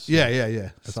about So this. yeah.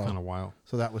 That's kind of wild.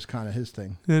 So that was kind of his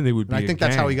thing. Then they would be. And I think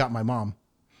that's how he got my mom.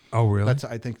 Oh, really? That's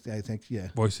I think yeah.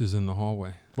 Voices in the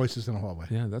hallway. Voices in the hallway.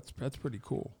 Yeah, that's pretty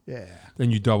cool. Yeah.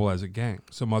 Then you double as a gang.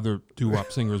 Some other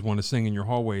doo-wop singers want to sing in your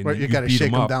hallway, and Right, you you got to beat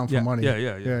shake them up. down for Yeah, money. Yeah.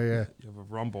 Yeah. You have a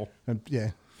rumble. And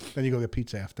yeah. Then you go get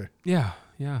pizza after. Yeah.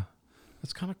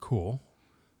 That's kind of cool.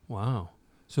 Wow.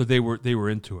 So they were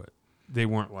into it. They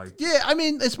weren't like. Yeah, I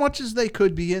mean, as much as they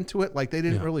could be into it, like they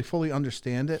didn't Yeah. really fully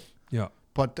understand it, Yeah.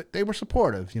 but they were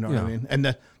supportive. You know what I Yeah. mean?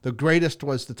 And the greatest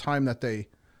was the time that they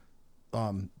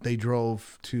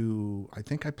drove to. I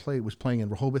think was playing in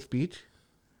Rehoboth Beach.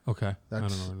 Okay. I don't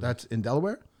know. That's in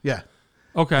Delaware. Yeah.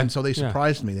 Okay. And so they Yeah.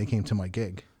 surprised me. They came to my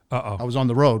gig. I Uh-oh. was on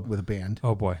the road with a band,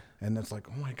 Oh, boy. and it's like,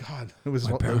 oh my god, it was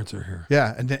My parents are here.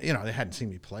 Yeah, and they hadn't seen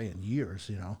me play in years,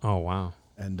 Oh, wow.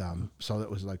 and so that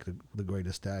was like the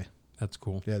greatest day. That's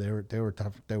cool. Yeah, they were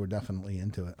tough. They were definitely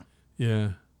into it.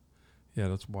 Yeah. Yeah,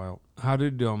 that's wild. How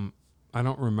did I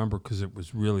don't remember because it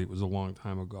was a long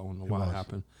time ago when a lot was.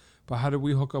 happened. But how did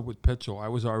we hook up with Pitchell? I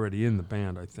was already in the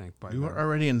band, I think. By You were then.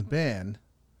 already in the band,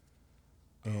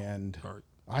 and Sorry.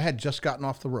 I had just gotten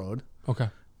off the road. Okay.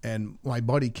 And my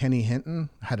buddy Kenny Hinton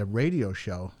had a radio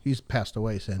show. He's passed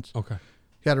away since. Okay.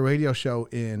 He had a radio show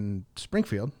in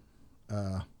Springfield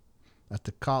at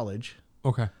the college,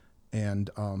 Okay. and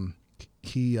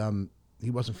he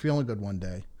wasn't feeling good one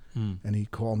day, and he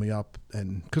called me up,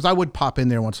 and because I would pop in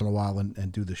there once in a while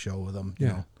and do the show with him, you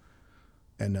know.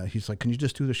 And he's like, "Can you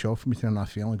just do the show for me? I'm not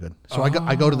feeling good." So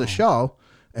I go to the show,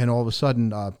 and all of a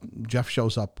sudden Jeff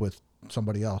shows up with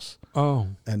somebody else. Oh.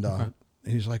 And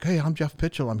he's like, "Hey, I'm Jeff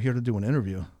Pitchell. I'm here to do an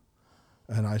interview."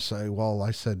 And I say, "Well,"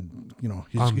 I said, "You know,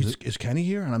 is Kenny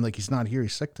here?" And I'm like, "He's not here.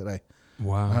 He's sick today."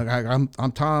 Wow.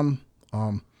 I'm Tom.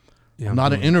 Yeah, I'm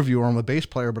not an interviewer. I'm a bass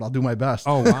player, but I'll do my best.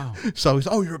 Oh, wow. So he's,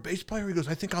 "Oh, you're a bass player?" He goes,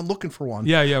 "I think I'm looking for one."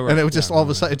 Yeah, right. And it was just Yeah, all of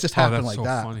a sudden, it just happened that's like so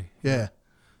that. Funny. Yeah.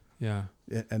 Yeah.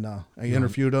 And I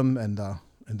interviewed him, and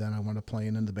then I wound up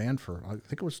playing in the band for, I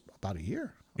think it was about a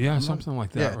year. Yeah, something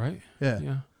like that, Yeah. right? Yeah.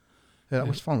 Yeah. Yeah, it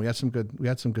was fun. We had some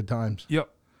good times. Yep.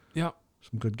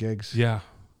 Some good gigs. Yeah.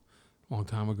 Long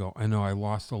time ago. I know I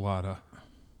lost a lot of,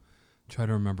 try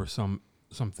to remember some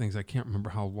things. I can't remember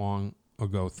how long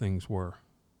ago things were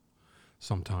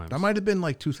sometimes. That might have been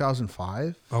like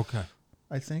 2005, Okay.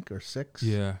 I think, or 6.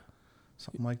 Yeah.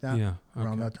 Something like that. Yeah.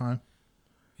 Around Okay. that time.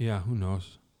 Yeah, who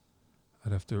knows?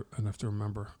 I'd have to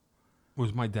remember.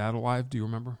 Was my dad alive? Do you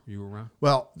remember? You were around?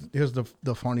 Well, here's the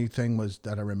funny thing was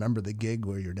that I remember the gig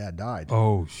where your dad died.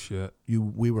 Oh shit.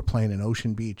 We were playing in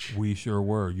Ocean Beach. We sure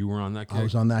were. You were on that gig? I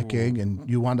was on that Ooh. gig, and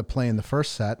you wound up playing the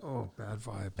first set, Oh, bad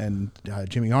vibe. and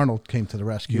Jimmy Arnold came to the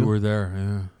rescue. You were there,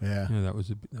 yeah. Yeah. Yeah, that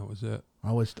was it. I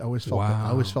always felt Wow. bad. I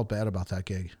always felt bad about that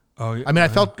gig. Oh, yeah. I mean, I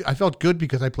felt good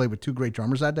because I played with 2 great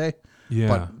drummers that day. Yeah.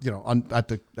 But you know, at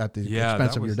the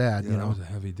expense of your dad. Yeah, You know. that was a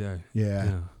heavy day.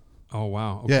 Yeah. Oh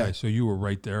wow. Okay, Yeah. so you were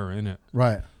right there in it.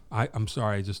 Right. I'm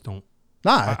sorry, I just don't.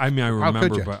 Nah. I mean, I how could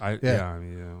remember, you? but I Yeah. I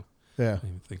mean, you know, Yeah. I didn't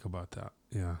even think about that.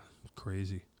 Yeah,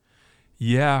 crazy.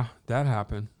 Yeah, that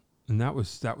happened, and that was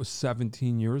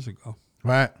 17 years ago,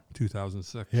 Right.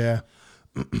 2006. Yeah.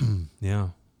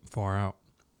 Yeah, far out.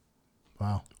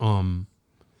 Wow.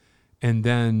 And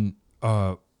then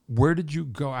where did you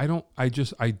go? I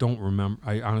don't remember.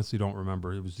 I honestly don't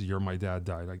remember. It was the year my dad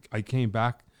died. I came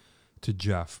back to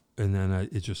Jeff, and then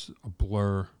it's just a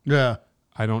blur. Yeah.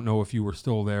 I don't know if you were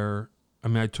still there. I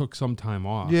mean, I took some time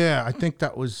off. Yeah. I think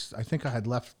I had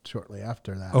left shortly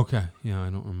after that. Okay. Yeah,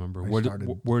 I don't remember. I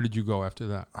Where did you go after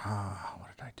that?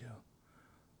 What did I do?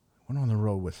 I went on the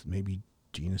road with maybe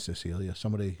Gina Cecilia.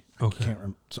 Somebody. Okay. I can't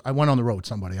remember. So I went on the road with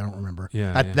somebody. I don't remember.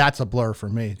 Yeah, That's a blur for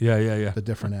me. Yeah. The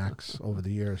different acts over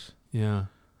the years. Yeah.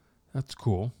 That's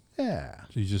cool. Yeah.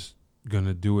 So you're just going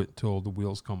to do it till the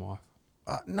wheels come off.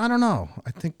 I don't know.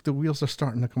 I think the wheels are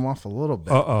starting to come off a little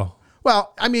bit. Uh-oh.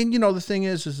 Well, I mean, you know, the thing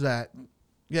is that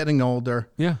getting older,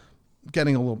 Yeah.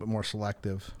 getting a little bit more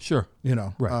selective, Sure. you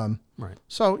know. Right. Right.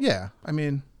 So, yeah, I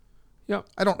mean, Yep.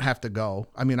 I don't have to go.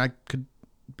 I mean, I could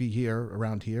be here,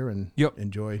 around here, and Yep.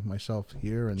 enjoy myself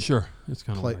here and Sure. It's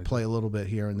kind of play a little bit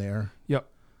here and there Yep.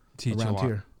 Teach a around lot.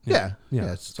 here. Yeah.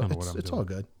 Yeah. It's kind of what I'm it's doing. all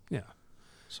good. Yeah.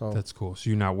 So, That's cool. So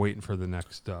you're not waiting for the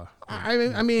next.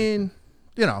 I mean,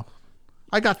 you know,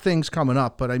 I got things coming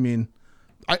up, but I mean,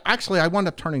 I wind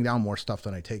up turning down more stuff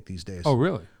than I take these days. Oh,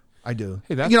 really? I do.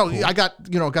 Hey, that's you know, cool. I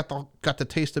got the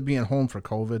taste of being home for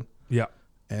COVID, Yeah.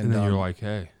 and then you're like,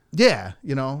 hey, yeah,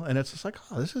 you know, and it's just like,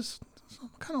 oh, I'm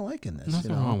kind of liking this.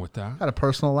 nothing you know? wrong with that. Got a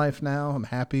personal life now. I'm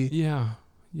happy. Yeah.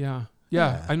 Yeah.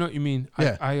 I know what you mean.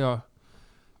 Yeah.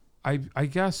 I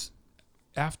guess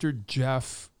after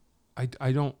Jeff,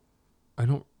 I don't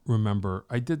remember.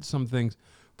 I did some things,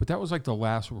 but that was like the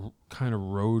last kind of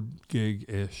road gig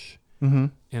ish. Mm-hmm.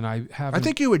 And I haven't. I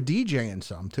think you were DJing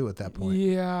some too at that point.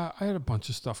 Yeah, I had a bunch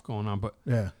of stuff going on, but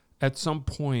Yeah. at some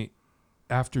point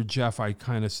after Jeff, I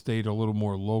kind of stayed a little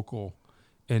more local,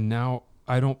 and now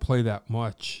I don't play that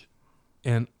much,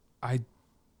 and I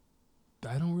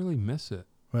don't really miss it,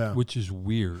 Yeah. which is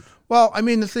weird. Well, I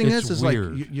mean, the thing It's is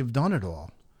weird. like you've done it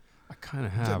all. I kind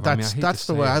of have. That's I hate that's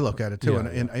to the say way it, I look at it too. yeah,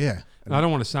 And yeah. And I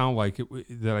don't want to sound like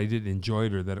that I didn't enjoy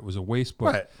it or that it was a waste,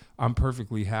 but Right. I'm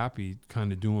perfectly happy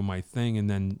kind of doing my thing, and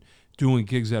then doing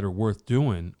gigs that are worth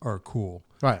doing are cool.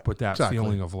 Right. But that Exactly.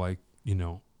 feeling of like,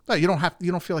 No, you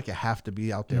don't feel like you have to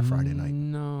be out there Friday night.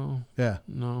 No, Yeah.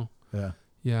 no. Yeah.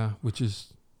 Yeah, which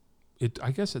is,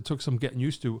 I guess it took some getting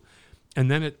used to, and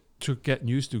then it took getting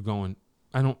used to going,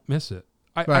 I don't miss it.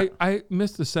 Right. I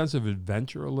miss the sense of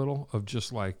adventure a little, of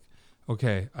just like,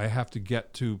 okay, I have to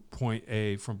get to point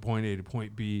A from point A to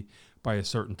point B by a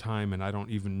certain time, and I don't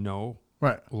even know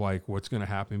Right. like what's going to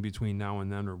happen between now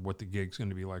and then or what the gig's going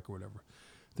to be like or whatever.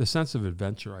 The sense of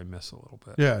adventure I miss a little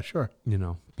bit. Yeah, sure. You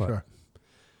know, but Sure.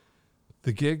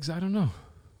 the gigs, I don't know.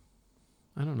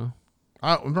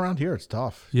 Around here, it's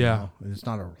tough. Yeah. It's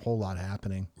not a whole lot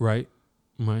happening. Right.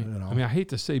 Right. You know. I mean, I hate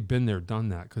to say been there, done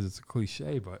that because it's a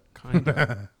cliche, but kind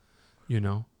of, you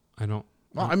know, I don't.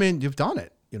 Well, I mean, you've done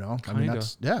it, you know. I mean, Kinda.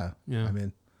 that's, yeah. Yeah. I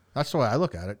mean, that's the way I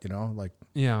look at it, you know, like,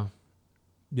 Yeah.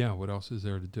 Yeah. What else is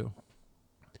there to do?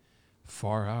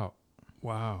 Far out.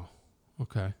 Wow.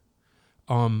 Okay.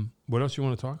 What else you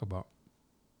want to talk about?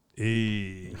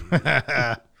 Hey.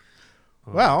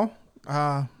 well,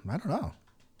 I don't know.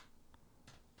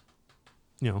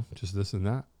 You know, just this and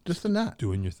that. Just in that.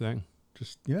 Doing your thing.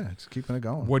 Just keeping it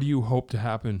going. What do you hope to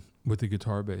happen with the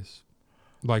guitar bass?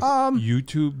 Like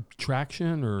YouTube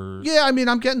traction or? Yeah, I mean,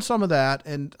 I'm getting some of that,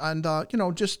 and you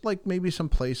know, just like maybe some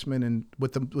placement and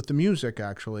with the music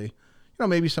actually, you know,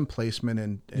 maybe some placement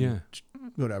and Yeah.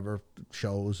 whatever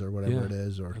shows or whatever Yeah, it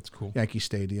is, or that's cool. Yankee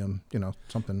Stadium, you know,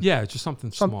 something. Yeah, just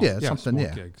something small. Something. small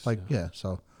Yeah, gigs. like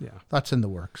So Yeah, that's in the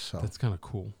works. So that's kind of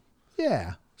cool.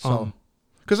 yeah. So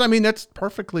because I mean, that's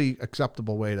perfectly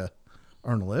acceptable way to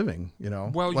earn a living. You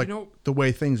know. Well, like you know, the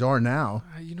way things are now.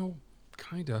 you know,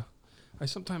 kind of. I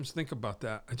sometimes think about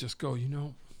that. I just go, you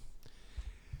know,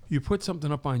 you put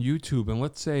something up on YouTube, and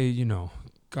let's say, you know,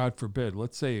 God forbid,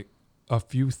 let's say a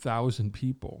few thousand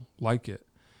people like it.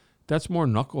 That's more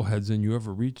knuckleheads than you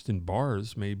ever reached in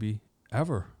bars, maybe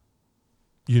ever.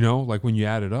 You know, like when you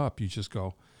add it up, you just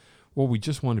go, well, we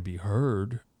just want to be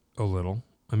heard a little.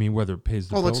 I mean, whether it pays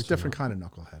the bills. Well, it's a or different not. kind of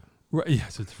knucklehead. Right. Yeah,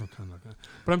 it's a different kind of.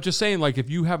 But I'm just saying, like,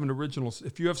 if you have an original,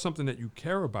 if you have something that you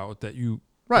care about, that you.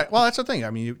 Right. Well, that's the thing. I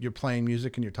mean, you're playing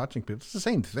music and you're touching people. It's the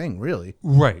same thing, really.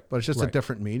 Right. But it's just a Right.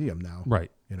 different medium now. Right.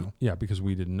 You know. Yeah, because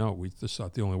we didn't know. We just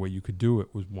thought the only way you could do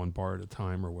it was one bar at a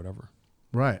time or whatever.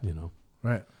 Right. You know.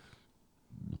 Right.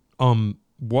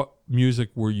 What music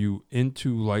were you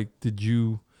into? Like,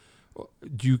 do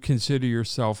you consider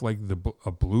yourself like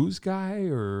a blues guy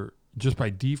or just by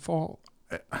default?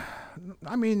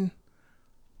 I mean,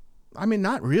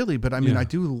 not really, but I mean, Yeah.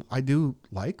 I do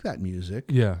like that music.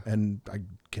 Yeah. And I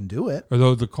can do it.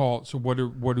 Although the call, so what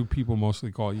do people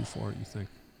mostly call you for? You think?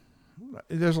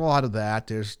 There's a lot of that.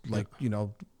 There's like, you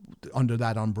know, under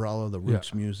that umbrella, the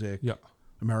roots music, Yeah.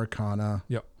 Americana.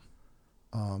 Yep.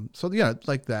 So yeah,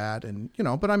 like that. And, you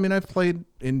know, but I mean, I've played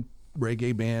in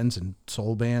reggae bands and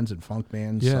soul bands and funk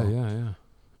bands. Yeah. so, Yeah.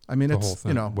 I mean, The whole it's, thing,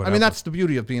 you know, I whatever. mean, that's the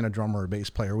beauty of being a drummer or a bass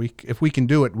player. If we can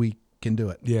do it, we can do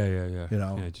it. Yeah. Yeah. You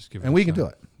know, Yeah. Just give it and a we can shot. do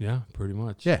it. Yeah. Pretty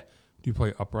much. Yeah, Do you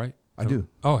play upright? I do.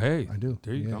 Oh, hey. I do.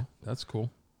 There you Yeah. go. That's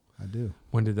cool. I do.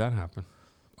 When did that happen?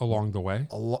 Along the way?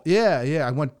 Yeah.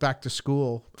 I went back to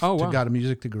school Oh, wow. got a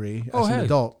music degree Oh, as an hey.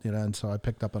 adult, you know, and so I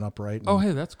picked up an upright. And Oh,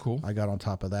 hey, that's cool. I got on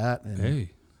top of that. And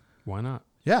Hey, why not?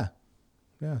 yeah.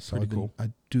 So Pretty cool.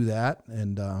 I do that.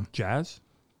 And Jazz?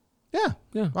 yeah.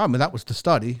 Yeah. Well, I mean, that was to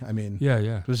study. I mean,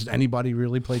 Yeah. does anybody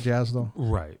really play jazz though?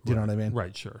 Right. You know what I mean?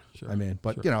 Right. Sure. I mean,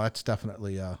 but sure. you know, that's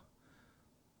definitely,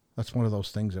 that's one of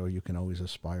those things that you can always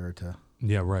aspire to.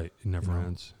 Yeah. Right. It never You know.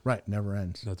 ends. Right. Never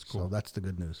ends. That's cool. So that's the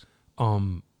good news.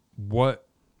 What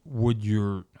would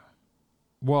your?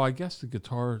 Well, I guess the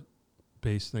guitar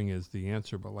bass thing is the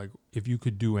answer, but like, if you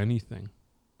could do anything,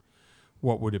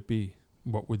 what would it be?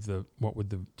 What would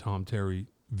the Tom Terry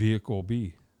vehicle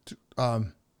be?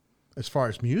 As far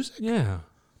as music, Yeah.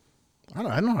 I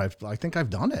don't know. I think I've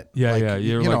done it. Yeah. Like, Yeah.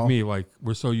 You're you like know, me. Like,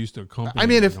 we're so used to accompanying. I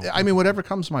mean, you know? whatever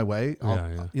comes my way, I'll,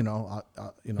 Yeah. you know,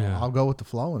 Yeah. I'll go with the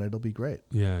flow and it'll be great.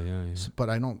 Yeah. But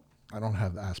I don't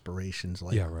have aspirations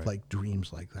like Yeah, right. like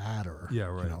dreams like that or Yeah,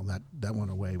 right. You know, that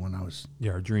went away when I was.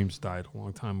 Yeah. Our dreams died a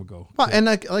long time ago. Well, and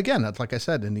again, that's like I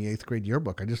said in the 8th grade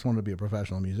yearbook. I just wanted to be a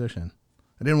professional musician.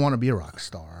 I didn't want to be a rock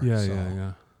star. Yeah.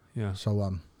 So, Yeah.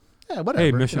 So yeah, whatever.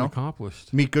 Hey, mission you know,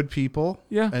 accomplished. meet good people.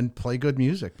 Yeah. And play good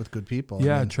music with good people.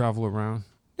 Yeah, I mean, travel around.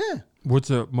 yeah. What's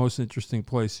the most interesting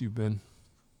place you've been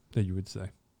that you would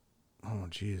say? Oh,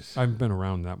 jeez. I haven't been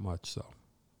around that much, so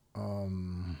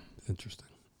interesting.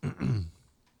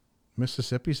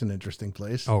 Mississippi's an interesting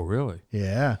place. Oh, really?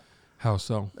 Yeah. How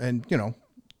so? And, you know,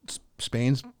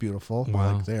 Spain's beautiful. I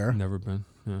Wow. like there. Never been.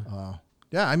 Yeah.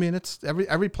 Yeah, I mean, it's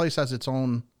every place has its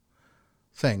own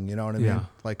thing, you know what I mean? Yeah.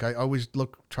 Like I always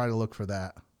try to look for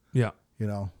that, Yeah. you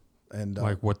know, and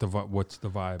Like what's the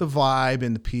vibe? the vibe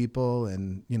and the people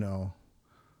and, you know,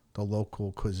 the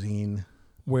local cuisine.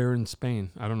 Where in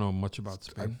Spain? I don't know much about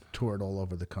Spain. I've toured all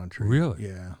over the country. Really?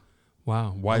 Yeah.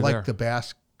 Wow. Why I there? like the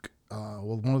Basque.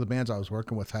 Well, one of the bands I was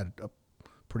working with had a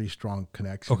pretty strong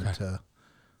connection Okay.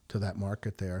 to that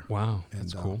market there. Wow.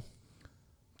 That's And, cool.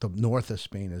 The north of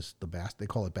Spain is the Basque. They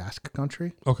call it Basque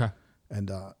country. Okay. And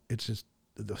it's just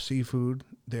the seafood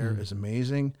there is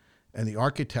amazing, and the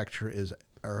architecture is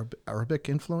Arabic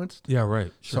influenced. Yeah,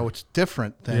 right. So it's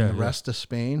different than the rest of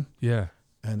Spain. Yeah.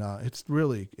 And it's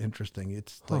really interesting.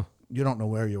 It's like you don't know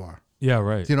where you are. Yeah,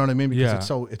 right. Do you know what I mean?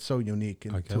 Because it's so unique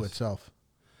to itself.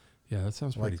 Yeah, that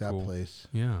sounds pretty cool. Like that place.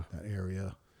 Yeah. That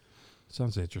area.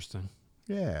 Sounds interesting.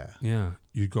 Yeah. Yeah.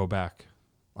 You'd go back.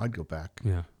 I'd go back.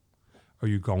 Yeah. Are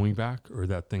you going back, or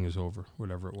that thing is over,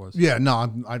 whatever it was? Yeah,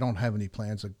 no, I don't have any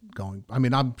plans of going. I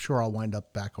mean, I'm sure I'll wind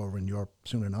up back over in Europe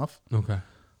soon enough. Okay.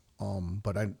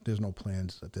 But there's no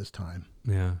plans at this time.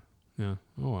 Yeah. Yeah.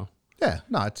 Oh, well. Yeah,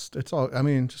 no, it's all. I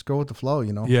mean, just go with the flow,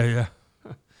 you know. Yeah, yeah.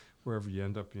 Wherever you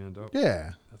end up, you end up.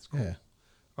 Yeah, that's cool.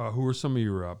 Yeah. Who are some of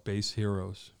your base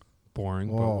heroes? Boring,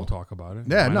 but we'll talk about it.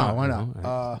 Yeah, why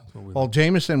not? Well,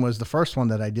 Jameson was the first one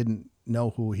that I didn't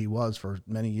know who he was for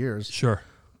many years. Sure.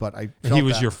 But I felt he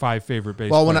was your 5 favorite bass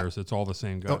players. It's all the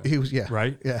same guy. He was,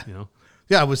 right? Yeah, you know,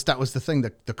 that was the thing.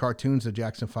 The cartoons, the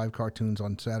Jackson 5 cartoons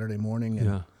on Saturday morning,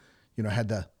 and you know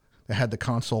they had the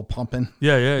console pumping.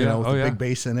 Yeah. You know, with the big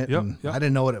bass in it. Yep, and I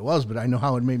didn't know what it was, but I know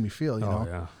how it made me feel. You know.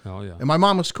 Yeah. Oh yeah. And my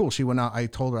mom was cool. She went out. I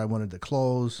told her I wanted the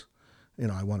clothes. You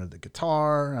know, I wanted the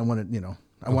guitar. I wanted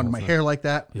my hair like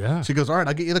that. Yeah. She goes, all right,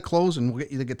 I'll get you the clothes and we'll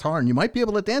get you the guitar, and you might be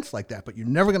able to dance like that, but you're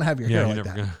never gonna have your hair like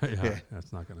that. Yeah,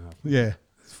 that's not gonna happen. Yeah.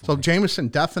 So Jameson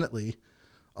definitely,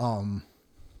 yeah,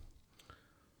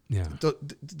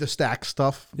 the Stax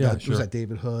stuff. Yeah, was that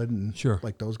David Hood and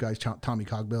like those guys, Tommy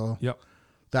Cogbill. Yep.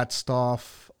 That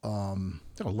stuff.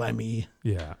 Lemmy.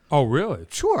 Yeah. Oh, really?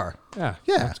 Sure. Yeah.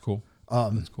 Yeah. That's cool.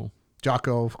 That's cool.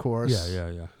 Jocko, of course.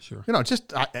 Yeah. Sure. You know, just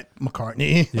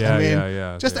McCartney. Yeah, I mean,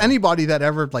 yeah. Just anybody that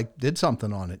ever like did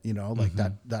something on it. You know, like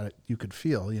that you could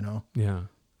feel. You know. Yeah.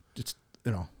 Just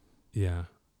you know. Yeah.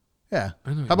 Yeah.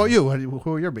 How about you?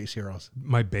 Who are your bass heroes?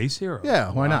 My bass hero?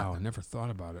 Yeah, why not? I never thought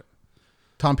about it.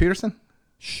 Tom Peterson?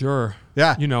 Sure.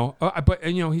 Yeah. You know, but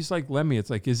you know, he's like Lemmy. It's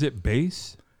like, is it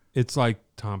bass? It's like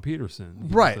Tom Peterson.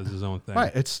 He does his own thing.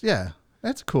 Right.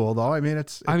 That's cool though. I mean,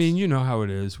 I mean, you know how it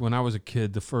is. When I was a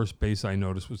kid, the first bass I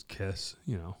noticed was Kiss.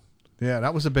 You know. Yeah,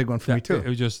 that was a big one for me too. It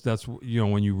was just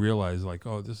when you realize like,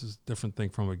 oh, this is a different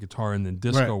thing from a guitar, and then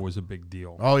disco was a big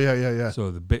deal. Oh yeah. So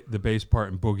the bass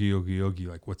part in Boogie Oogie Oogie,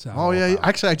 like what's that? Oh yeah. About?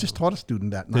 Actually, I just taught a student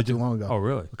that not too long ago. Oh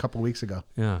really? A couple of weeks ago.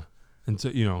 Yeah, and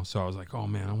so so I was like, oh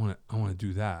man, I want to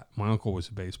do that. My uncle was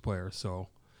a bass player, so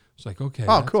it's like okay,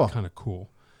 that's cool, kind of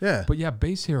cool. Yeah. But yeah,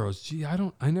 bass heroes. Gee, I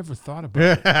never thought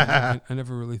about it. I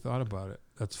never really thought about it.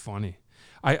 That's funny.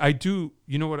 I do.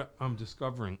 You know what I'm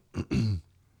discovering.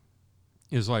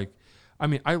 Is like, I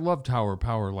mean, I love Tower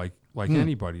Power like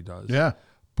anybody does. Yeah.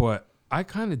 But I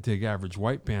kind of dig Average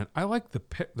White Band. I like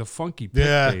the funky pick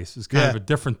bass. It's kind of a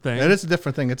different thing. It is a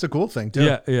different thing. It's a cool thing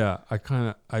too. Yeah.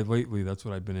 I lately that's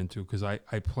what I've been into because I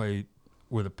play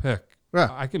with a pick. Yeah.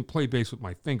 I can play bass with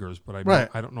my fingers, but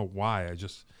I don't know why. I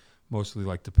just mostly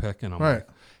like to pick, and I'm like,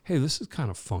 hey, this is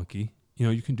kind of funky. You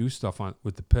know, you can do stuff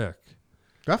with the pick.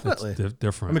 Definitely.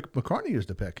 Different. McCartney used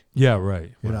the pick. Yeah,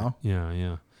 right. You know?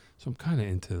 Yeah. So I'm kind of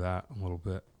into that a little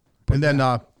bit. But and then,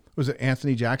 was it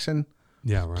Anthony Jackson?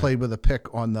 Yeah, right. Played with a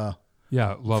pick on the...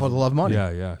 Yeah, For the Love Money.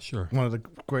 Yeah, sure. One of the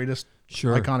greatest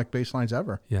iconic bass lines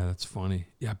ever. Yeah, that's funny.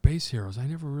 Yeah, bass heroes. I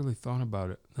never really thought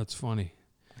about it. That's funny.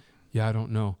 Yeah, I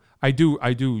don't know. I do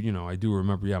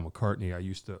remember, McCartney. I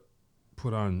used to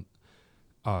put on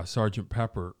Sgt.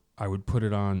 Pepper. I would put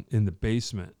it on in the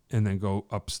basement and then go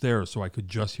upstairs so I could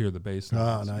just hear the bass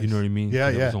lines. Oh, nice. You know what I mean? Yeah.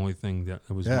 It was the only thing that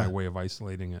was my way of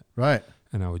isolating it. Right.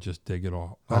 And I would just dig it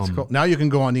all. That's cool. Now you can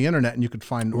go on the internet and you could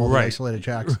find all the isolated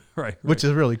tracks. right. Which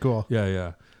is really cool.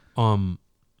 Yeah.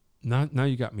 Now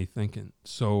you got me thinking.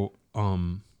 So,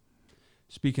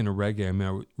 speaking of reggae, I mean,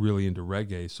 I was really into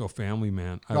reggae. So Family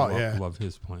Man, I love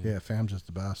his playing. Yeah, Fam's just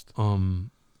the best.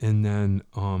 And then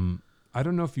I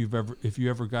don't know if you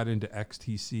ever got into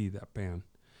XTC, that band,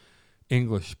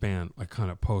 English band, like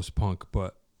kind of post punk,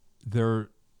 but they're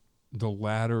the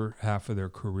latter half of their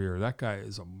career. That guy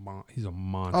is he's a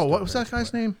monster. Oh, what was that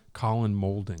guy's name? Colin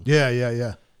Moulding.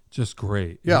 Yeah. Just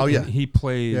great. Yeah, He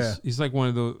plays. Yeah. He's like one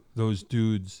of those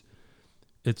dudes.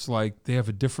 It's like they have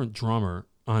a different drummer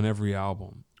on every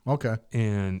album. Okay.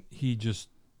 And he can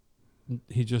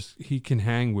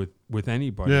hang with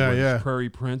anybody. Yeah. Prairie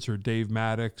Prince or Dave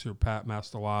Maddox or Pat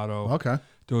Mastelotto. Okay.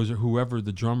 Those are whoever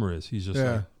the drummer is. He's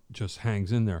just just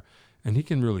hangs in there, and he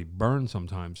can really burn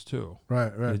sometimes too.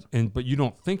 Right. But you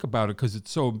don't think about it because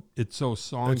it's so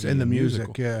songy. It's in the music,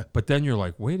 musical. yeah. But then you're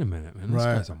like, wait a minute, man, this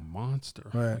guy's a monster.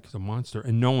 Right. Like, he's a monster,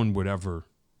 and no one would ever.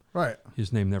 Right.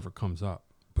 His name never comes up.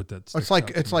 But that's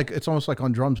it's almost like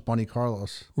on drums, Bunny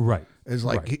Carlos. Right. It's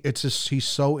like it's just he's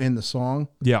so in the song.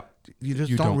 Yeah. You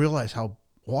just don't realize how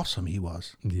awesome he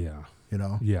was. Yeah. You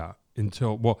know. Yeah.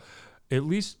 at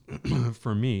least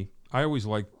for me, I always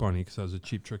liked Bunny because I was a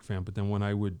Cheap Trick fan. But then when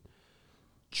I would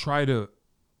try to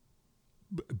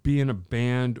be in a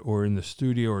band or in the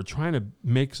studio or trying to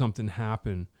make something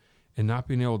happen and not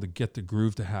being able to get the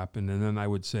groove to happen, and then I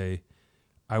would say,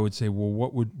 well,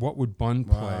 what would Bun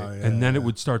play? And then it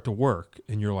would start to work,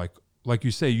 and you're like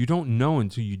you say, you don't know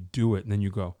until you do it, and then you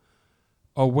go,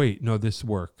 oh wait, no, this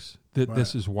works.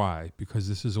 This is why, because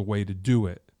this is a way to do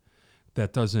it.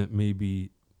 That doesn't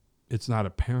it's not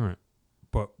apparent,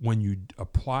 but when you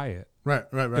apply it,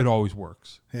 it always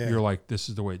works. Yeah. You're like, this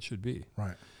is the way it should be.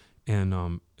 Right. And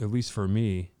at least for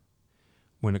me,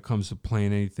 when it comes to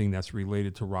playing anything that's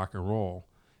related to rock and roll,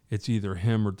 it's either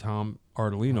him or Tom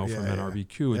Ardolino from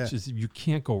NRBQ. It's just, you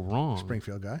can't go wrong.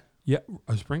 Springfield guy. Yeah,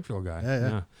 a Springfield guy.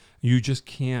 Yeah. You just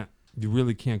can't. You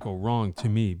really can't go wrong, to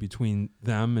me, between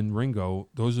them and Ringo.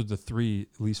 Those are the three,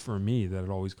 at least for me, that it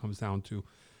always comes down to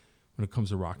when it comes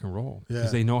to rock and roll,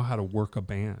 because they know how to work a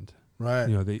band.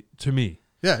 Right. To me.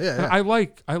 Yeah. I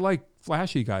like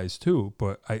flashy guys too,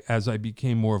 but as I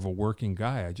became more of a working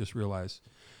guy, I just realized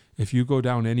if you go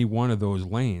down any one of those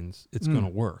lanes, it's going to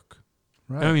work.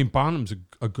 Right. And I mean, Bonham's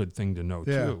a good thing to know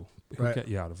too. He'll get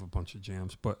you out of a bunch of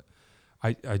jams, but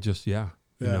I just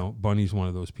Bunny's one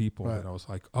of those people that I was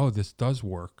like, oh, this does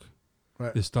work.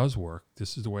 Right. This does work.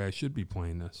 This is the way I should be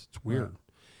playing this. It's weird. Right.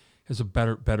 Has a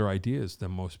better ideas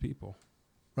than most people.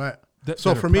 Right.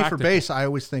 So for me, for bass, I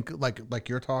always think like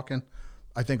you're talking.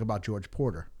 I think about George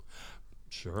Porter.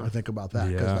 Sure. I think about that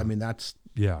because I mean that's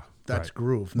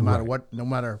groove. No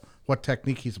matter what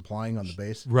technique he's applying on the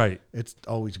bass. Right. It's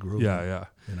always grooving. Yeah.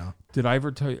 You know. Did I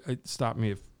ever tell you? Stop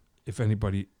me if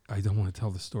anybody. I don't want to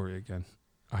tell the story again.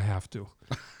 I have to.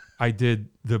 I did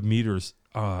the meters.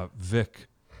 Vic.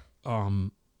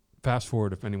 Fast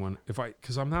forward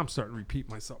because I'm starting to repeat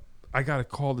myself. I got a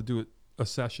call to do a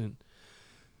session.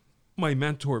 My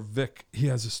mentor Vic, he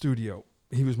has a studio.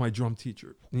 He was my drum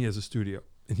teacher, and he has a studio.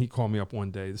 And he called me up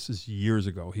one day. This is years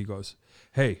ago. He goes,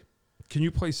 "Hey, can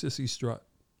you play Sissy Strut?"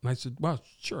 And I said, "Well,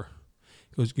 sure."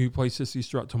 He goes, "Can you play Sissy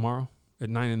Strut tomorrow at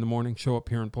 9 a.m? Show up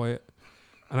here and play it."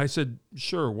 And I said,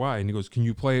 "Sure, why?" And he goes, "Can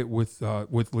you play it with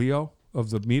Leo of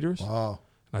the Meters?" Wow.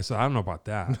 And I said, "I don't know about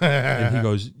that." And he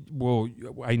goes, "Well,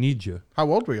 I need you." How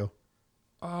old were you?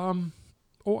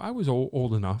 I was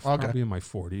old enough, probably in my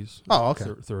 40s. Oh, okay.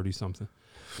 30 something.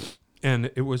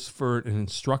 And it was for an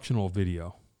instructional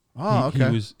video. Oh,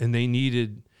 okay.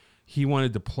 He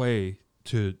wanted to play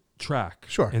to track.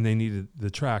 Sure. And they needed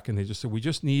the track, and they just said,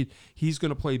 he's going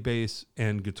to play bass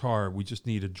and guitar. We just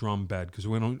need a drum bed because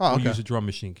we don't use a drum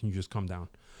machine. Can you just come down?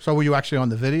 So were you actually on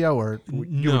the video or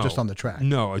you were just on the track?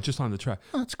 No, just on the track.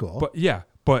 Oh, that's cool.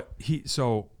 But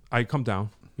so I come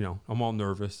down, I'm all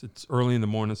nervous. It's early in the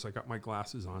morning, so I got my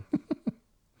glasses on.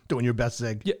 Doing your best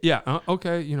zig. Yeah.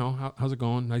 Okay. How's it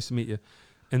going? Nice to meet you.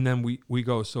 And then we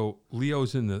go. So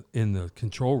Leo's in the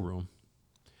control room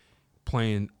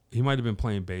playing. He might have been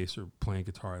playing bass or playing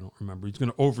guitar. I don't remember. He's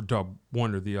going to overdub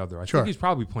one or the other. I think he's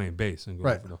probably playing bass and go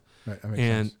overdub. Right. That makes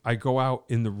sense. I go out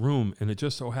in the room, and it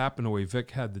just so happened the way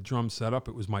Vic had the drum set up,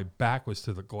 it was my back was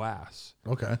to the glass.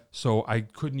 Okay. So I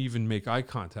couldn't even make eye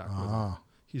contact with him.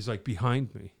 He's like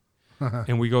behind me,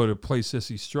 and we go to play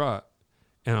Sissy Strut.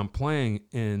 And I'm playing,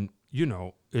 and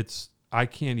I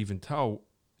can't even tell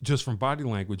just from body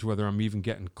language whether I'm even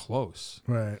getting close.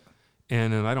 Right.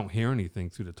 And then I don't hear anything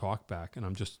through the talk back, and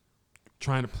I'm just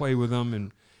trying to play with them,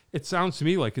 and it sounds to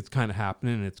me like it's kind of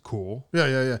happening, and it's cool.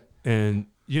 Yeah. And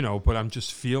but I'm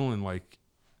just feeling like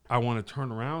I want to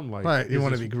turn around, like right. You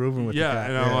want to be grooving with the cat.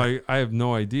 And I'm like, I have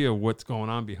no idea what's going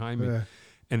on behind me. Yeah.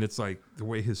 And it's like the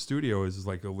way his studio is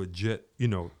like a legit,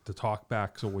 the talk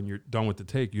back. So when you're done with the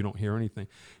take, you don't hear anything.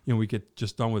 We get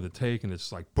just done with the take, and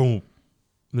it's like boom,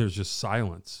 and there's just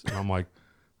silence. And I'm like,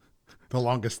 the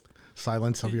longest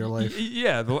silence of your life.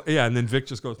 Yeah. And then Vic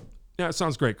just goes, "Yeah, it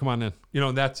sounds great. Come on in."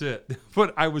 And that's it.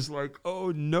 But I was like,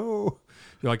 oh no,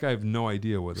 I have no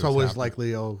idea what. So was like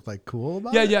Leo cool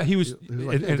about it? Yeah. He was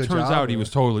and it turns out he was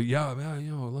totally man. I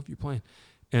love you playing.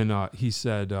 And he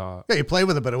said... you play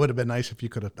with it, but it would have been nice if you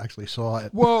could have actually saw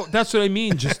it. Well, that's what I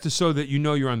mean, just so that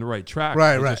you're on the right track.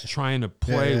 Right. Just trying to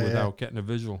play without getting a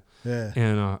visual. Yeah.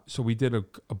 And so we did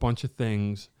a bunch of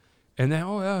things. And then,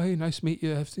 hey, nice to meet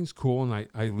you. Everything's cool. And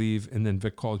I leave. And then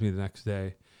Vic calls me the next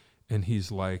day. And he's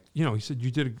like, he said,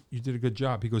 you did a good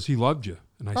job. He goes, he loved you.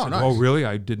 And I said, nice. Oh, really?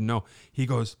 I didn't know. He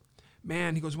goes,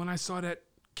 man, when I saw that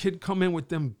kid come in with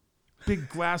them big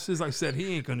glasses, I said,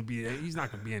 he's not going to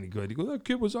be any good. He goes, that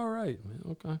kid was all right.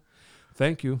 Okay.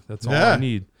 Thank you. That's all I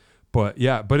need. But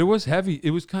it was heavy.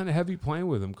 It was kind of heavy playing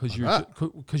with him because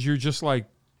you're just like,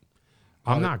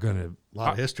 I'm not going to. A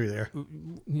lot of history there.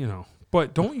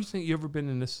 But don't you think you ever been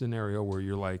in this scenario where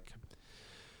you're like,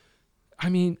 I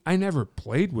mean, I never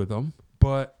played with them,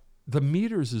 but the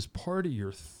meters is part of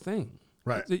your thing.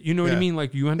 Right. You know what I Yeah. mean?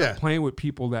 Like you end Yeah. up playing with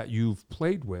people that you've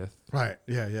played with, Right.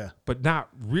 Yeah. Yeah. but not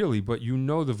really, but you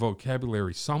know the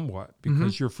vocabulary somewhat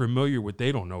because you're familiar with,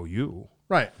 they don't know you,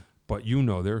 Right. but you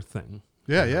know their thing.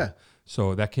 Yeah. you know? Yeah.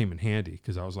 So that came in handy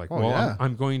because I was like, Oh, well, yeah.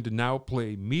 I'm going to now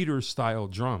play meter style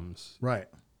drums. Right.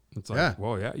 It's like, Yeah.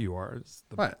 well, yeah, you are. It's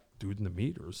the Right. dude in the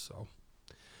meters. So,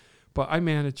 but I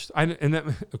managed, and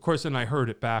then of course, then I heard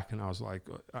it back and I was like,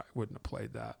 I wouldn't have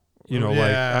played that. You know,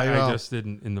 Yeah, like you know, I just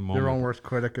didn't in the moment. Your own worst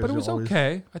critic. But it was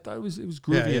okay. I thought it was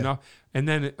groovy Yeah. enough. And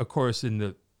then, of course,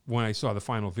 when I saw the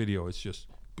final video, it's just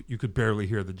you could barely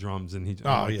hear the drums, and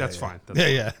I'm like, that's fine. That's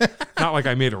Yeah. fine. Yeah. Not like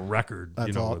I made a record. That's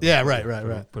you know, all. with Yeah, it,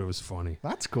 right. But it was funny.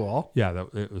 That's cool. Yeah,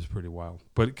 it was pretty wild.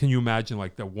 But can you imagine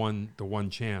like the one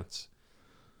chance,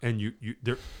 and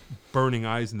they're burning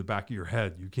eyes in the back of your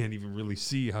head. You can't even really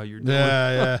see how you're doing.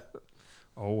 Yeah.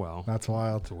 Oh well, That's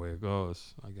wild. that's the way it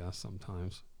goes. I guess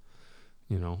sometimes.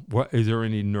 You know, what is there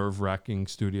any nerve-wracking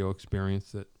studio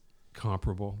experience that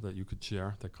comparable that you could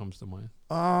share that comes to mind?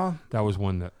 That was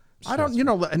one that I don't. You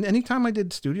know, and anytime I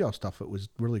did studio stuff, it was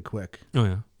really quick. Oh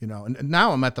yeah, You know, and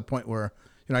now I'm at the point where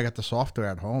I got the software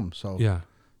at home, so yeah.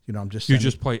 you know, I'm just You sending-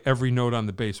 just play every note on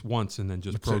the bass once, and then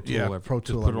just Pro Tool, Pro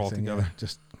just Tool, put it all everything, together. yeah.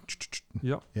 Just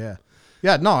Yep.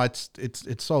 yeah. No, it's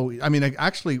so. I mean,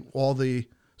 actually,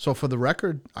 so for the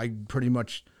record, I pretty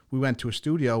much we went to a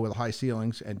studio with high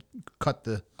ceilings and cut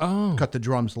the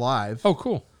drums live. Oh,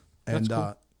 cool. and That's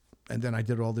cool. and then I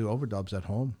did all the overdubs at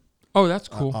home, Oh, that's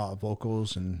cool.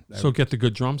 vocals and So get the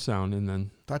good drum sound, and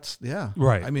then that's yeah.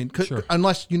 Right, I mean, sure.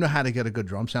 unless you know how to get a good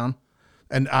drum sound,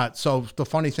 and so the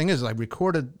funny thing is, I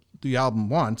recorded the album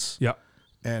once. yeah.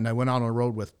 And I went out on the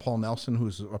road with Paul Nelson,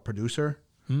 who's a producer,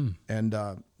 Hmm. and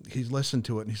he's listened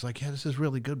to it, and he's like, "Yeah, this is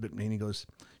really good." But he goes,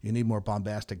 "You need more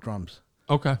bombastic drums."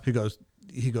 Okay. He goes,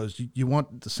 "You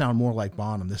want to sound more like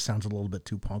Bonham. This sounds a little bit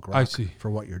too punk rock I see.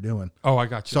 for what you're doing." Oh, I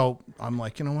got you. So I'm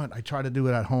like, you know what? I try to do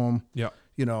it at home. Yeah.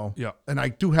 You know. Yeah. And I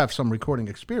do have some recording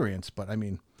experience, but I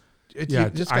mean, Yeah, you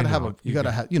just I gotta have know a. it. You You gotta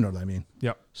do. have. You know what I mean?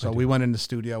 Yeah. So we went in the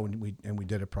studio and we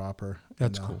did it proper.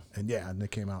 That's and, cool. And yeah, and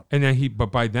it came out. And then but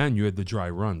by then you had the dry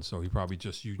run, so he probably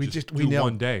just do nailed,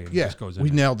 one day and yeah, just goes in. we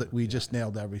there. nailed it. We just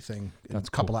nailed everything in That's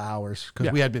a couple of hours because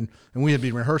Yeah. we had been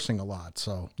rehearsing a lot.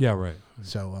 So Yeah, right.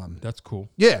 That's cool.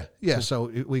 yeah. So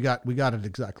we got it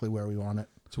exactly where we want it.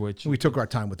 So wait, We took our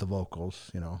time with the vocals,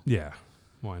 you know. yeah.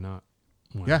 Why not?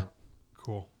 Why Yeah. not?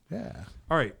 Cool. Yeah.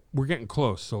 All right, we're getting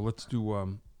close, so let's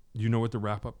do. You know what the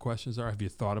wrap up questions are? Have you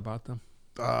thought about them?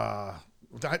 I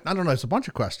don't know. There's a bunch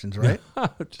of questions, right?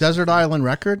 Desert Island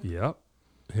Record, Yep.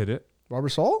 Hit it. Rubber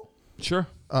Soul, Sure.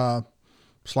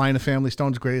 Sly and the Family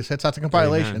Stone's Greatest Hits. That's a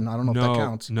compilation. Amen. I don't know if that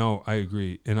counts. No, I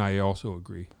agree, and I also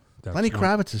agree. That's Lenny one-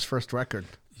 Kravitz's first record.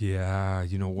 Yeah,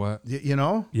 you know what? You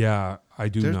know? Yeah, I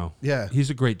do There's- know. yeah. He's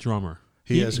a great drummer.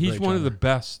 He is a He's great one of the drummer.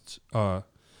 best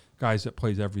guys that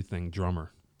plays everything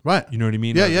drummer. Right. You know what I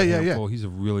mean? Yeah, Out of yeah, the yeah, handful. He's a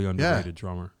really underrated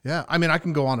drummer. Yeah. I mean, I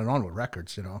can go on and on with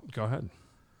records, you know. Go ahead.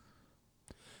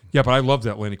 Yeah, but I love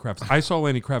that Lenny Kravitz. I saw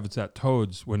Lenny Kravitz at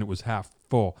Toads when it was half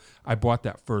full. I bought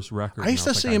that first record. I used to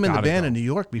and was see like, him in the gotta band go. in New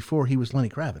York before he was Lenny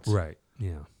Kravitz. Right.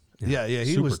 Yeah. Yeah,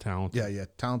 he Super was talented. Yeah,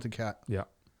 talented cat. Yeah.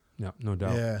 Yeah. No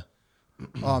doubt.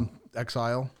 Yeah.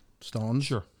 Exile, Stones.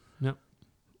 Sure. Yeah.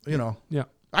 You know, Yeah.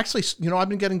 actually, you know, I've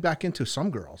been getting back into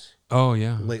Some Girls Oh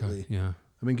yeah. okay. lately. Yeah.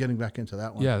 I've been getting back into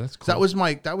that one. Yeah, that's cool. That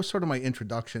was sort of my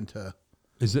introduction to.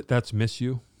 That's Miss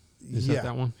You? Is Yeah.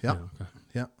 that one? Yeah. Okay.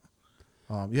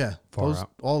 Yeah. Far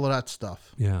out. All of that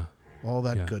stuff. Yeah. All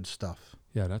that Yeah. good stuff.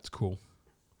 Yeah, that's cool.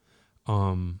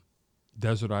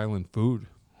 Desert Island food.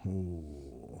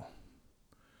 Ooh.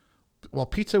 Well,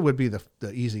 pizza would be the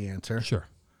easy answer, Sure.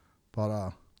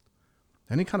 but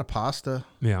any kind of pasta,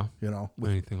 Yeah. you know,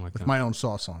 with Anything like with that. my own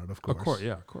sauce on it, of course. Of course.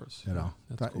 Yeah. Of course. You know,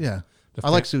 That's that- cool. yeah. The I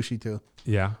like sushi too.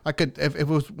 Yeah. I could if it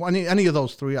was any of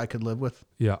those three, I could live with.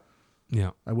 Yeah.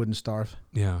 Yeah. I wouldn't starve.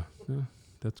 Yeah. Yeah.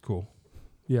 That's cool.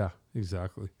 Yeah.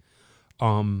 Exactly.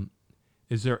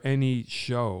 Is there any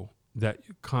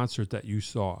concert that you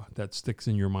saw that sticks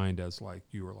in your mind as like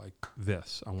you were like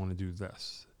this? I want to do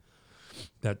this.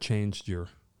 That changed your.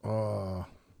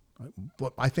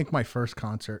 But I think my first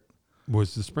concert.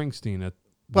 Was the Springsteen at?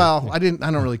 Well, I don't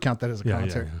really count that as a Yeah, yeah,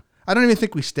 concert. yeah. I don't even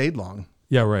think we stayed long.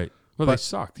 Yeah. Right. Well, they But-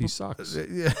 sucked. He sucks.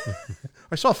 Yeah.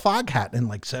 I saw Foghat in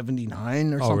like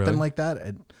 '79 or something really? like that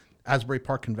at Asbury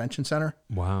Park Convention Center,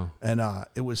 Wow. and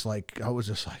it was like I was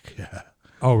just like, yeah,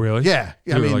 Oh, really? yeah.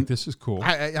 You I were mean, like, this is cool.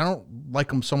 I don't like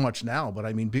them so much now, but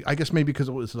I mean, I guess maybe because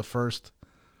it was the first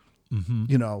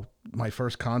you know, my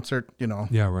first concert, you know,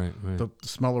 Yeah, right. the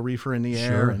smell of reefer in the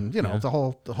air, Sure, and you know, yeah.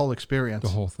 the whole experience. The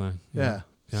whole thing. Yeah.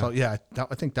 Yeah. So yeah,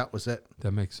 I think that was it.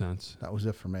 That makes sense. That was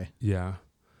it for me. Yeah.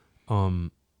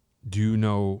 Do you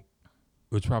know?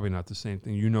 It's probably not the same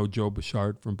thing. You know Joe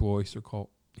Bouchard from Blue Oyster Cult?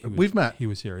 We've met. He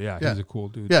was here. Yeah, Yeah. he's a cool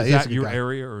dude. Yeah, is he is that a good your guy.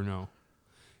 area or no?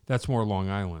 That's more Long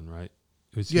Island, right?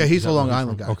 Yeah, is he's that a where Long he's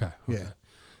Island from? guy. Okay. Yeah.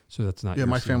 So that's not. Yeah, your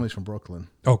my scene. family's from Brooklyn.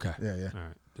 Okay. Yeah, yeah. All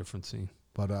right. Different scene.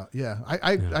 But yeah,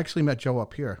 I actually met Joe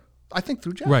up here. I think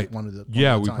through Jeff. Right. One of the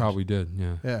Yeah, we times. probably did.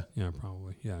 Yeah. Yeah. Yeah,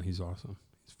 probably. Yeah, he's awesome.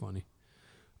 He's funny.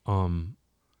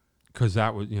 Because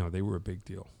that was, they were a big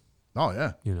deal. Oh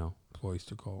yeah. Blue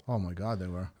Oyster Cult Oh my God, they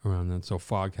were. around then. So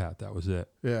Foghat, that was it.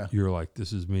 Yeah. You were like,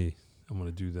 this is me. I'm going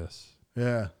to do this.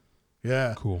 Yeah.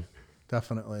 Yeah. Cool.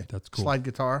 Definitely. That's cool. Slide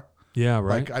guitar. Yeah,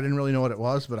 right. Like I didn't really know what it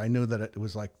was, but I knew that it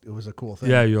was a cool thing.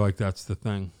 Yeah, you're like, that's the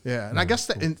thing. Yeah, and I guess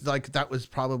that was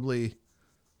probably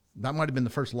that might have been the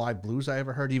first live blues I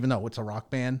ever heard, even though it's a rock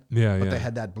band. Yeah, but yeah. they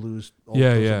had that blues,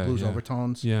 Yeah, blues yeah.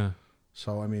 overtones. Yeah.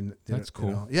 So I mean, That's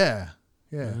cool. Yeah.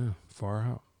 Far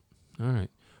out. All right.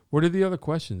 What are the other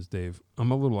questions, Dave?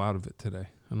 I'm a little out of it today.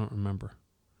 I don't remember.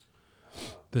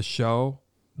 The show,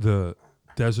 the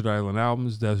Desert Island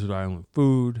albums, Desert Island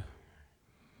food.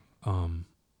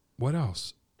 What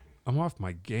else? I'm off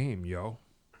my game, yo.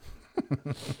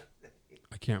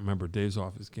 I can't remember. Dave's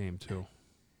off his game too.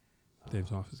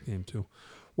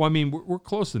 Well, I mean, we're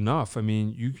close enough. I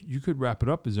mean, you could wrap it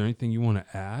up. Is there anything you want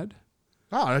to add?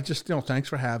 Oh, I just thanks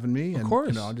for having me. Of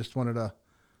course. I just wanted to.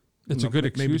 It's a good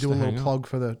excuse maybe do to a little hang out. plug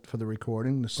for the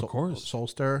recording. The Of course. Soul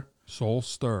Stir. Soul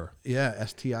Stir. Yeah,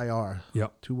 STIR.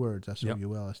 Yep. 2 words.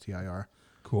 SOUL STIR.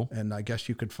 Cool. And I guess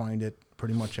you could find it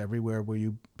pretty much everywhere where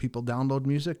people download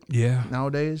music Yeah.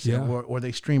 nowadays. Yeah. Or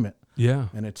they stream it. Yeah.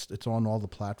 And it's on all the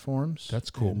platforms. That's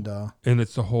cool. And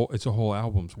it's a whole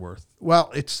album's worth.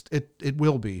 well, it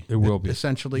will be. It will be.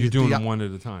 Essentially, You're doing them one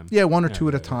at a time. Yeah, one or Yeah, two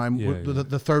at a yeah, time. yeah, yeah.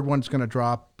 The third one's going to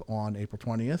drop on April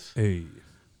 20th. Hey.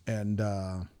 And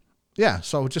yeah,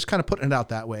 so just kind of putting it out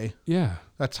that way. Yeah.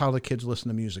 That's how the kids listen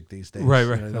to music these days. Right.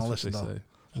 They That's don't what listen they to say.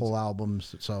 whole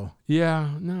albums. So Yeah.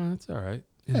 No, that's all right.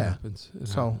 It Yeah. happens. It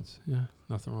So- happens. Yeah.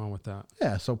 Nothing wrong with that.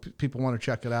 yeah, so people want to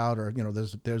check it out, or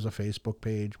there's a Facebook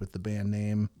page with the band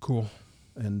name, Cool.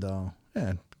 and yeah,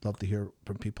 I'd love to hear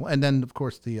from people. And then of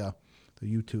course the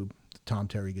YouTube, the Tom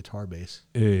Terry Guitar Bass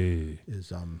Hey.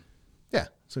 is yeah,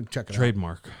 so check it out.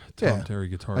 Trademark. Tom Yeah. Terry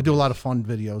Guitar. I do a Bass. lot of fun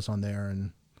videos on there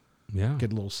and Yeah.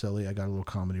 get a little silly. I got a little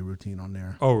comedy routine on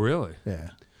there. Oh, really?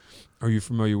 Yeah. Are you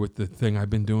familiar with the thing I've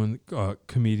been doing?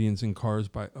 Comedians in cars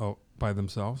by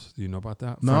themselves. Do you know about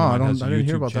that? No, Friend of mine I don't- has a I didn't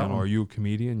hear YouTube about that channel. one. Are you a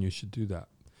comedian? You should do that.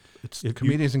 It's If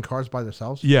comedians in cars by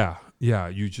themselves. Yeah, yeah.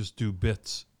 You just do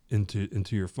bits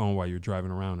into your phone while you're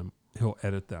driving around, and he'll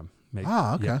edit them.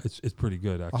 Okay. Yeah, it's pretty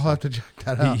good actually. I'll have to check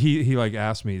that out. He like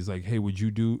asked me. He's like, "Hey, would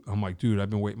you do?" I'm like, "Dude, I've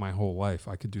been waiting my whole life.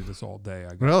 I could do this all day."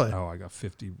 Really? Oh, I got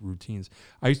 50 routines.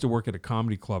 I used to work at a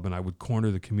comedy club, and I would corner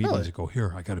the comedians Really? and go,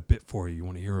 "Here, I got a bit for you. You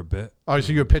want to hear a bit?" Oh,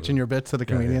 so you're pitching your bits to the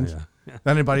Yeah, yeah, comedians? yeah.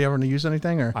 Anybody ever use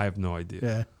anything or? I have no idea.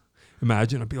 Yeah.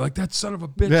 Imagine I'd be like, that son of a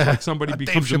bitch. Yeah. Like somebody Dave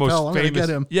becomes the Chappelle, most I'm gonna famous. get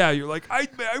him. Yeah, you're like, I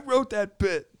wrote that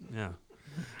bit. Yeah.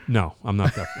 No, I'm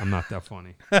not that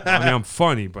funny. I mean, I'm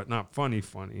funny, but not funny.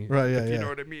 Right, yeah, if you yeah. know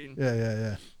what I mean.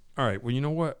 Yeah. All right. Well, you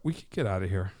know what? We can get out of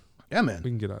here. Yeah, man.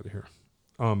 We can get out of here.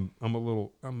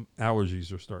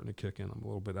 Allergies are starting to kick in. I'm a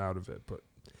little bit out of it, but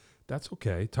that's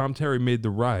okay. Tom Terry made the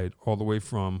ride all the way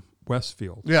from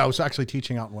Westfield. Yeah, I was actually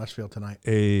teaching out in Westfield tonight.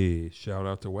 Hey, shout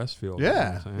out to Westfield. you know what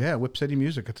I'm Yeah, saying? yeah. Whip City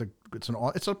Music. It's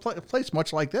a place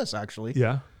much like this actually.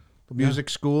 Yeah. A music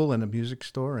school and a music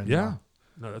store. And Yeah.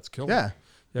 No, that's killer. yeah.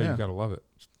 Yeah, Yeah. you gotta love it.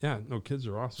 Yeah, no, kids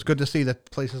are It's awesome. good to see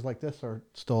that places like this are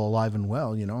still alive and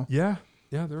well. Yeah,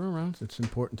 they're around. It's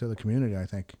important to the community, I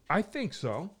think. I think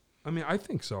so. I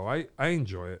think so. I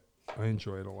enjoy it. I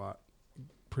enjoy it a lot.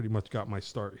 Pretty much got my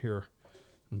start here.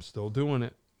 I'm still doing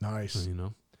it. Nice.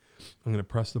 So, I'm gonna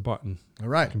press the button. All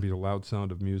right. It can be the loud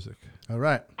sound of music. All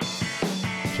right.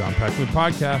 John Peckman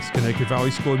Podcast, Connecticut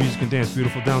Valley School of Music and Dance,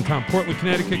 beautiful downtown Portland,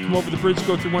 Connecticut. Come over the bridge,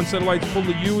 go through one set of lights, pull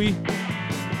the Yui,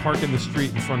 park in the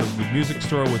street in front of the music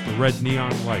store with the red neon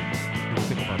light. What do you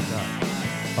think about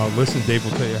that? Listen, Dave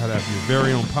will tell you how to have your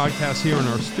very own podcast here in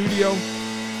our studio.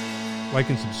 Like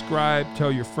and subscribe.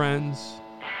 Tell your friends.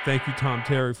 Thank you, Tom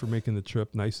Terry, for making the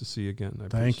trip. Nice to see you again. I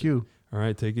Thank appreciate you. it. All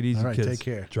right, take it easy, All right, kids. take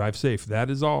care. Drive safe. That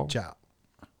is all. Ciao.